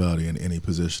have anybody in any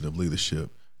position of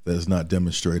leadership that has not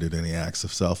demonstrated any acts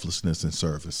of selflessness and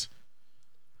service.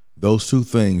 Those two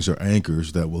things are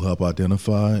anchors that will help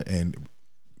identify and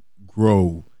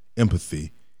grow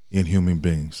empathy in human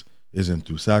beings, isn't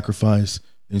through sacrifice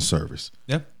and service.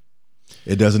 Yeah.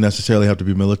 It doesn't necessarily have to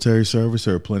be military service.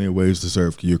 There are plenty of ways to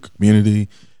serve your community,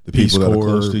 the Peace people that are Corps,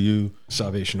 close to you.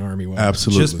 Salvation Army. Whatever.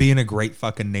 Absolutely. Just being a great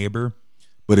fucking neighbor.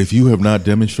 But if you have not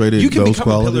demonstrated You can those become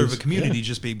a pillar of qualities, a community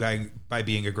just by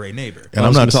being a great neighbor. and I I'm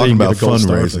was not gonna say talking you about get a gold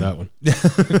star for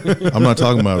fundraising. that one. I'm not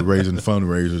talking about raising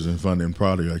fundraisers and funding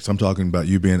projects. I'm talking about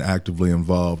you being actively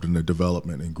involved in the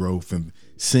development and growth and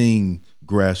seeing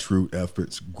grassroots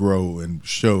efforts grow and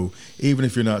show, even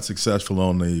if you're not successful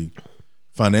on the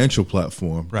financial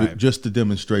platform, Right. just the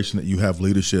demonstration that you have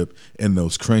leadership in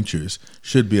those trenches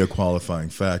should be a qualifying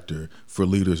factor for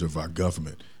leaders of our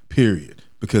government, period.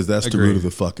 Because that's the root Agreed. of the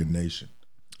fucking nation.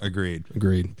 Agreed.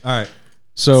 Agreed. All right.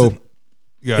 So, Go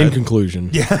in ahead.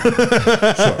 conclusion, No,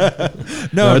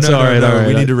 it's no, all right, no. all right.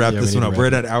 We need to wrap Yeah, this we one need up. to We're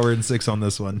wrap at hour and 6 on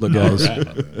this one. look, guys,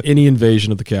 any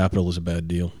invasion of the Capitol is a bad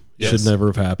deal. Yes. Should never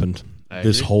have happened.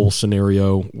 This whole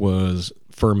scenario was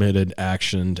fermented,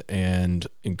 actioned, and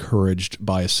encouraged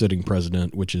by a sitting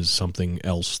president, which is something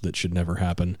else that should never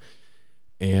happen.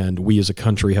 And we as a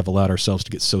country have allowed ourselves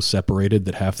to get so separated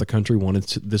that half the country wanted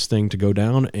this thing to go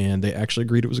down, and they actually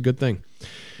agreed it was a good thing.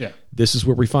 Yeah. This is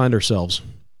where we find ourselves.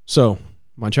 So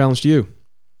my challenge to you,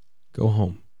 go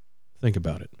home, think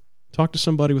about it, talk to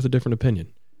somebody with a different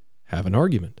opinion, have an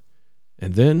argument,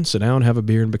 and then sit down, have a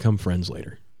beer, and become friends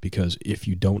later. Because if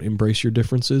you don't embrace your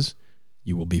differences,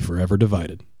 you will be forever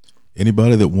divided.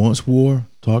 Anybody that wants war,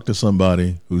 talk to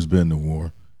somebody who's been to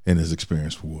war and has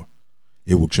experienced war.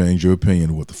 It will change your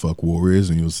opinion of what the fuck war is,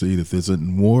 and you'll see that if this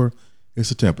isn't war, it's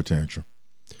a temper tantrum.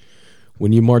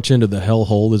 When you march into the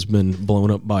hellhole that's been blown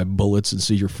up by bullets and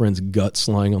see your friend's guts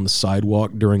lying on the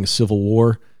sidewalk during a civil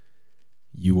war,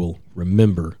 you will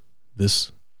remember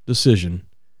this decision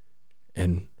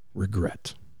and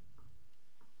regret.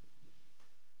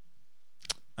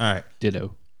 All right.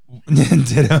 Ditto.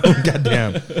 Ditto.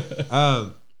 Goddamn.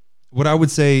 What I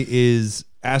would say is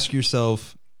ask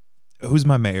yourself, who's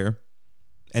my mayor?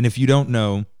 And if you don't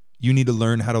know, you need to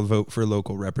learn how to vote for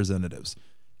local representatives.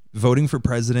 Voting for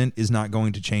president is not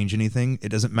going to change anything. It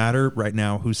doesn't matter right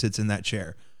now who sits in that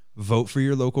chair. Vote for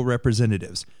your local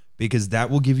representatives, because that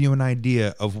will give you an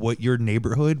idea of what your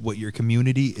neighborhood, what your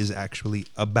community is actually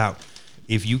about.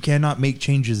 If you cannot make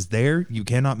changes there, you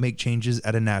cannot make changes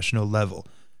at a national level.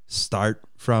 Start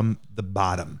from the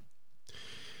bottom.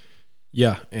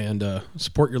 Yeah, and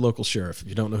support your local sheriff. If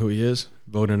you don't know who he is,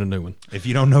 vote in a new one. If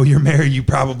you don't know your mayor, you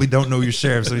probably don't know your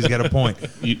sheriff, so he's got a point.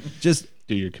 You Just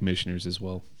do your commissioners as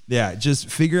well. Yeah, just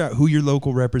figure out who your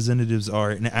local representatives are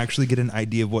and actually get an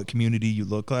idea of what community you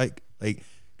look like. Like,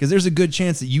 because there's a good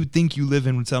chance that you think you live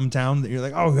in some town that you're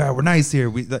like, oh, God, we're nice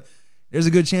here. There's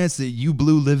a good chance that you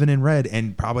blue living in red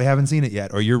and probably haven't seen it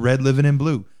yet, or you're red living in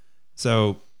blue.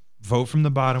 So vote from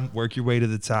the bottom, work your way to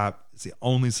the top. It's the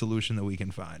only solution that we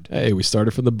can find. Hey, we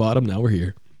started from the bottom. Now we're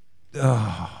here.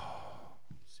 0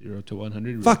 to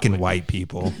 100. Fucking white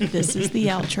people. This is the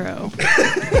outro.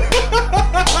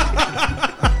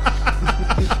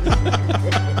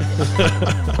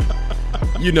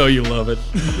 You know you love it.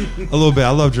 A little bit.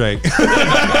 I love Drake.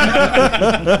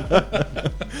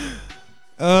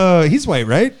 He's white,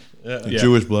 right? A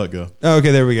Jewish black guy. Oh,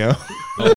 okay, there we go.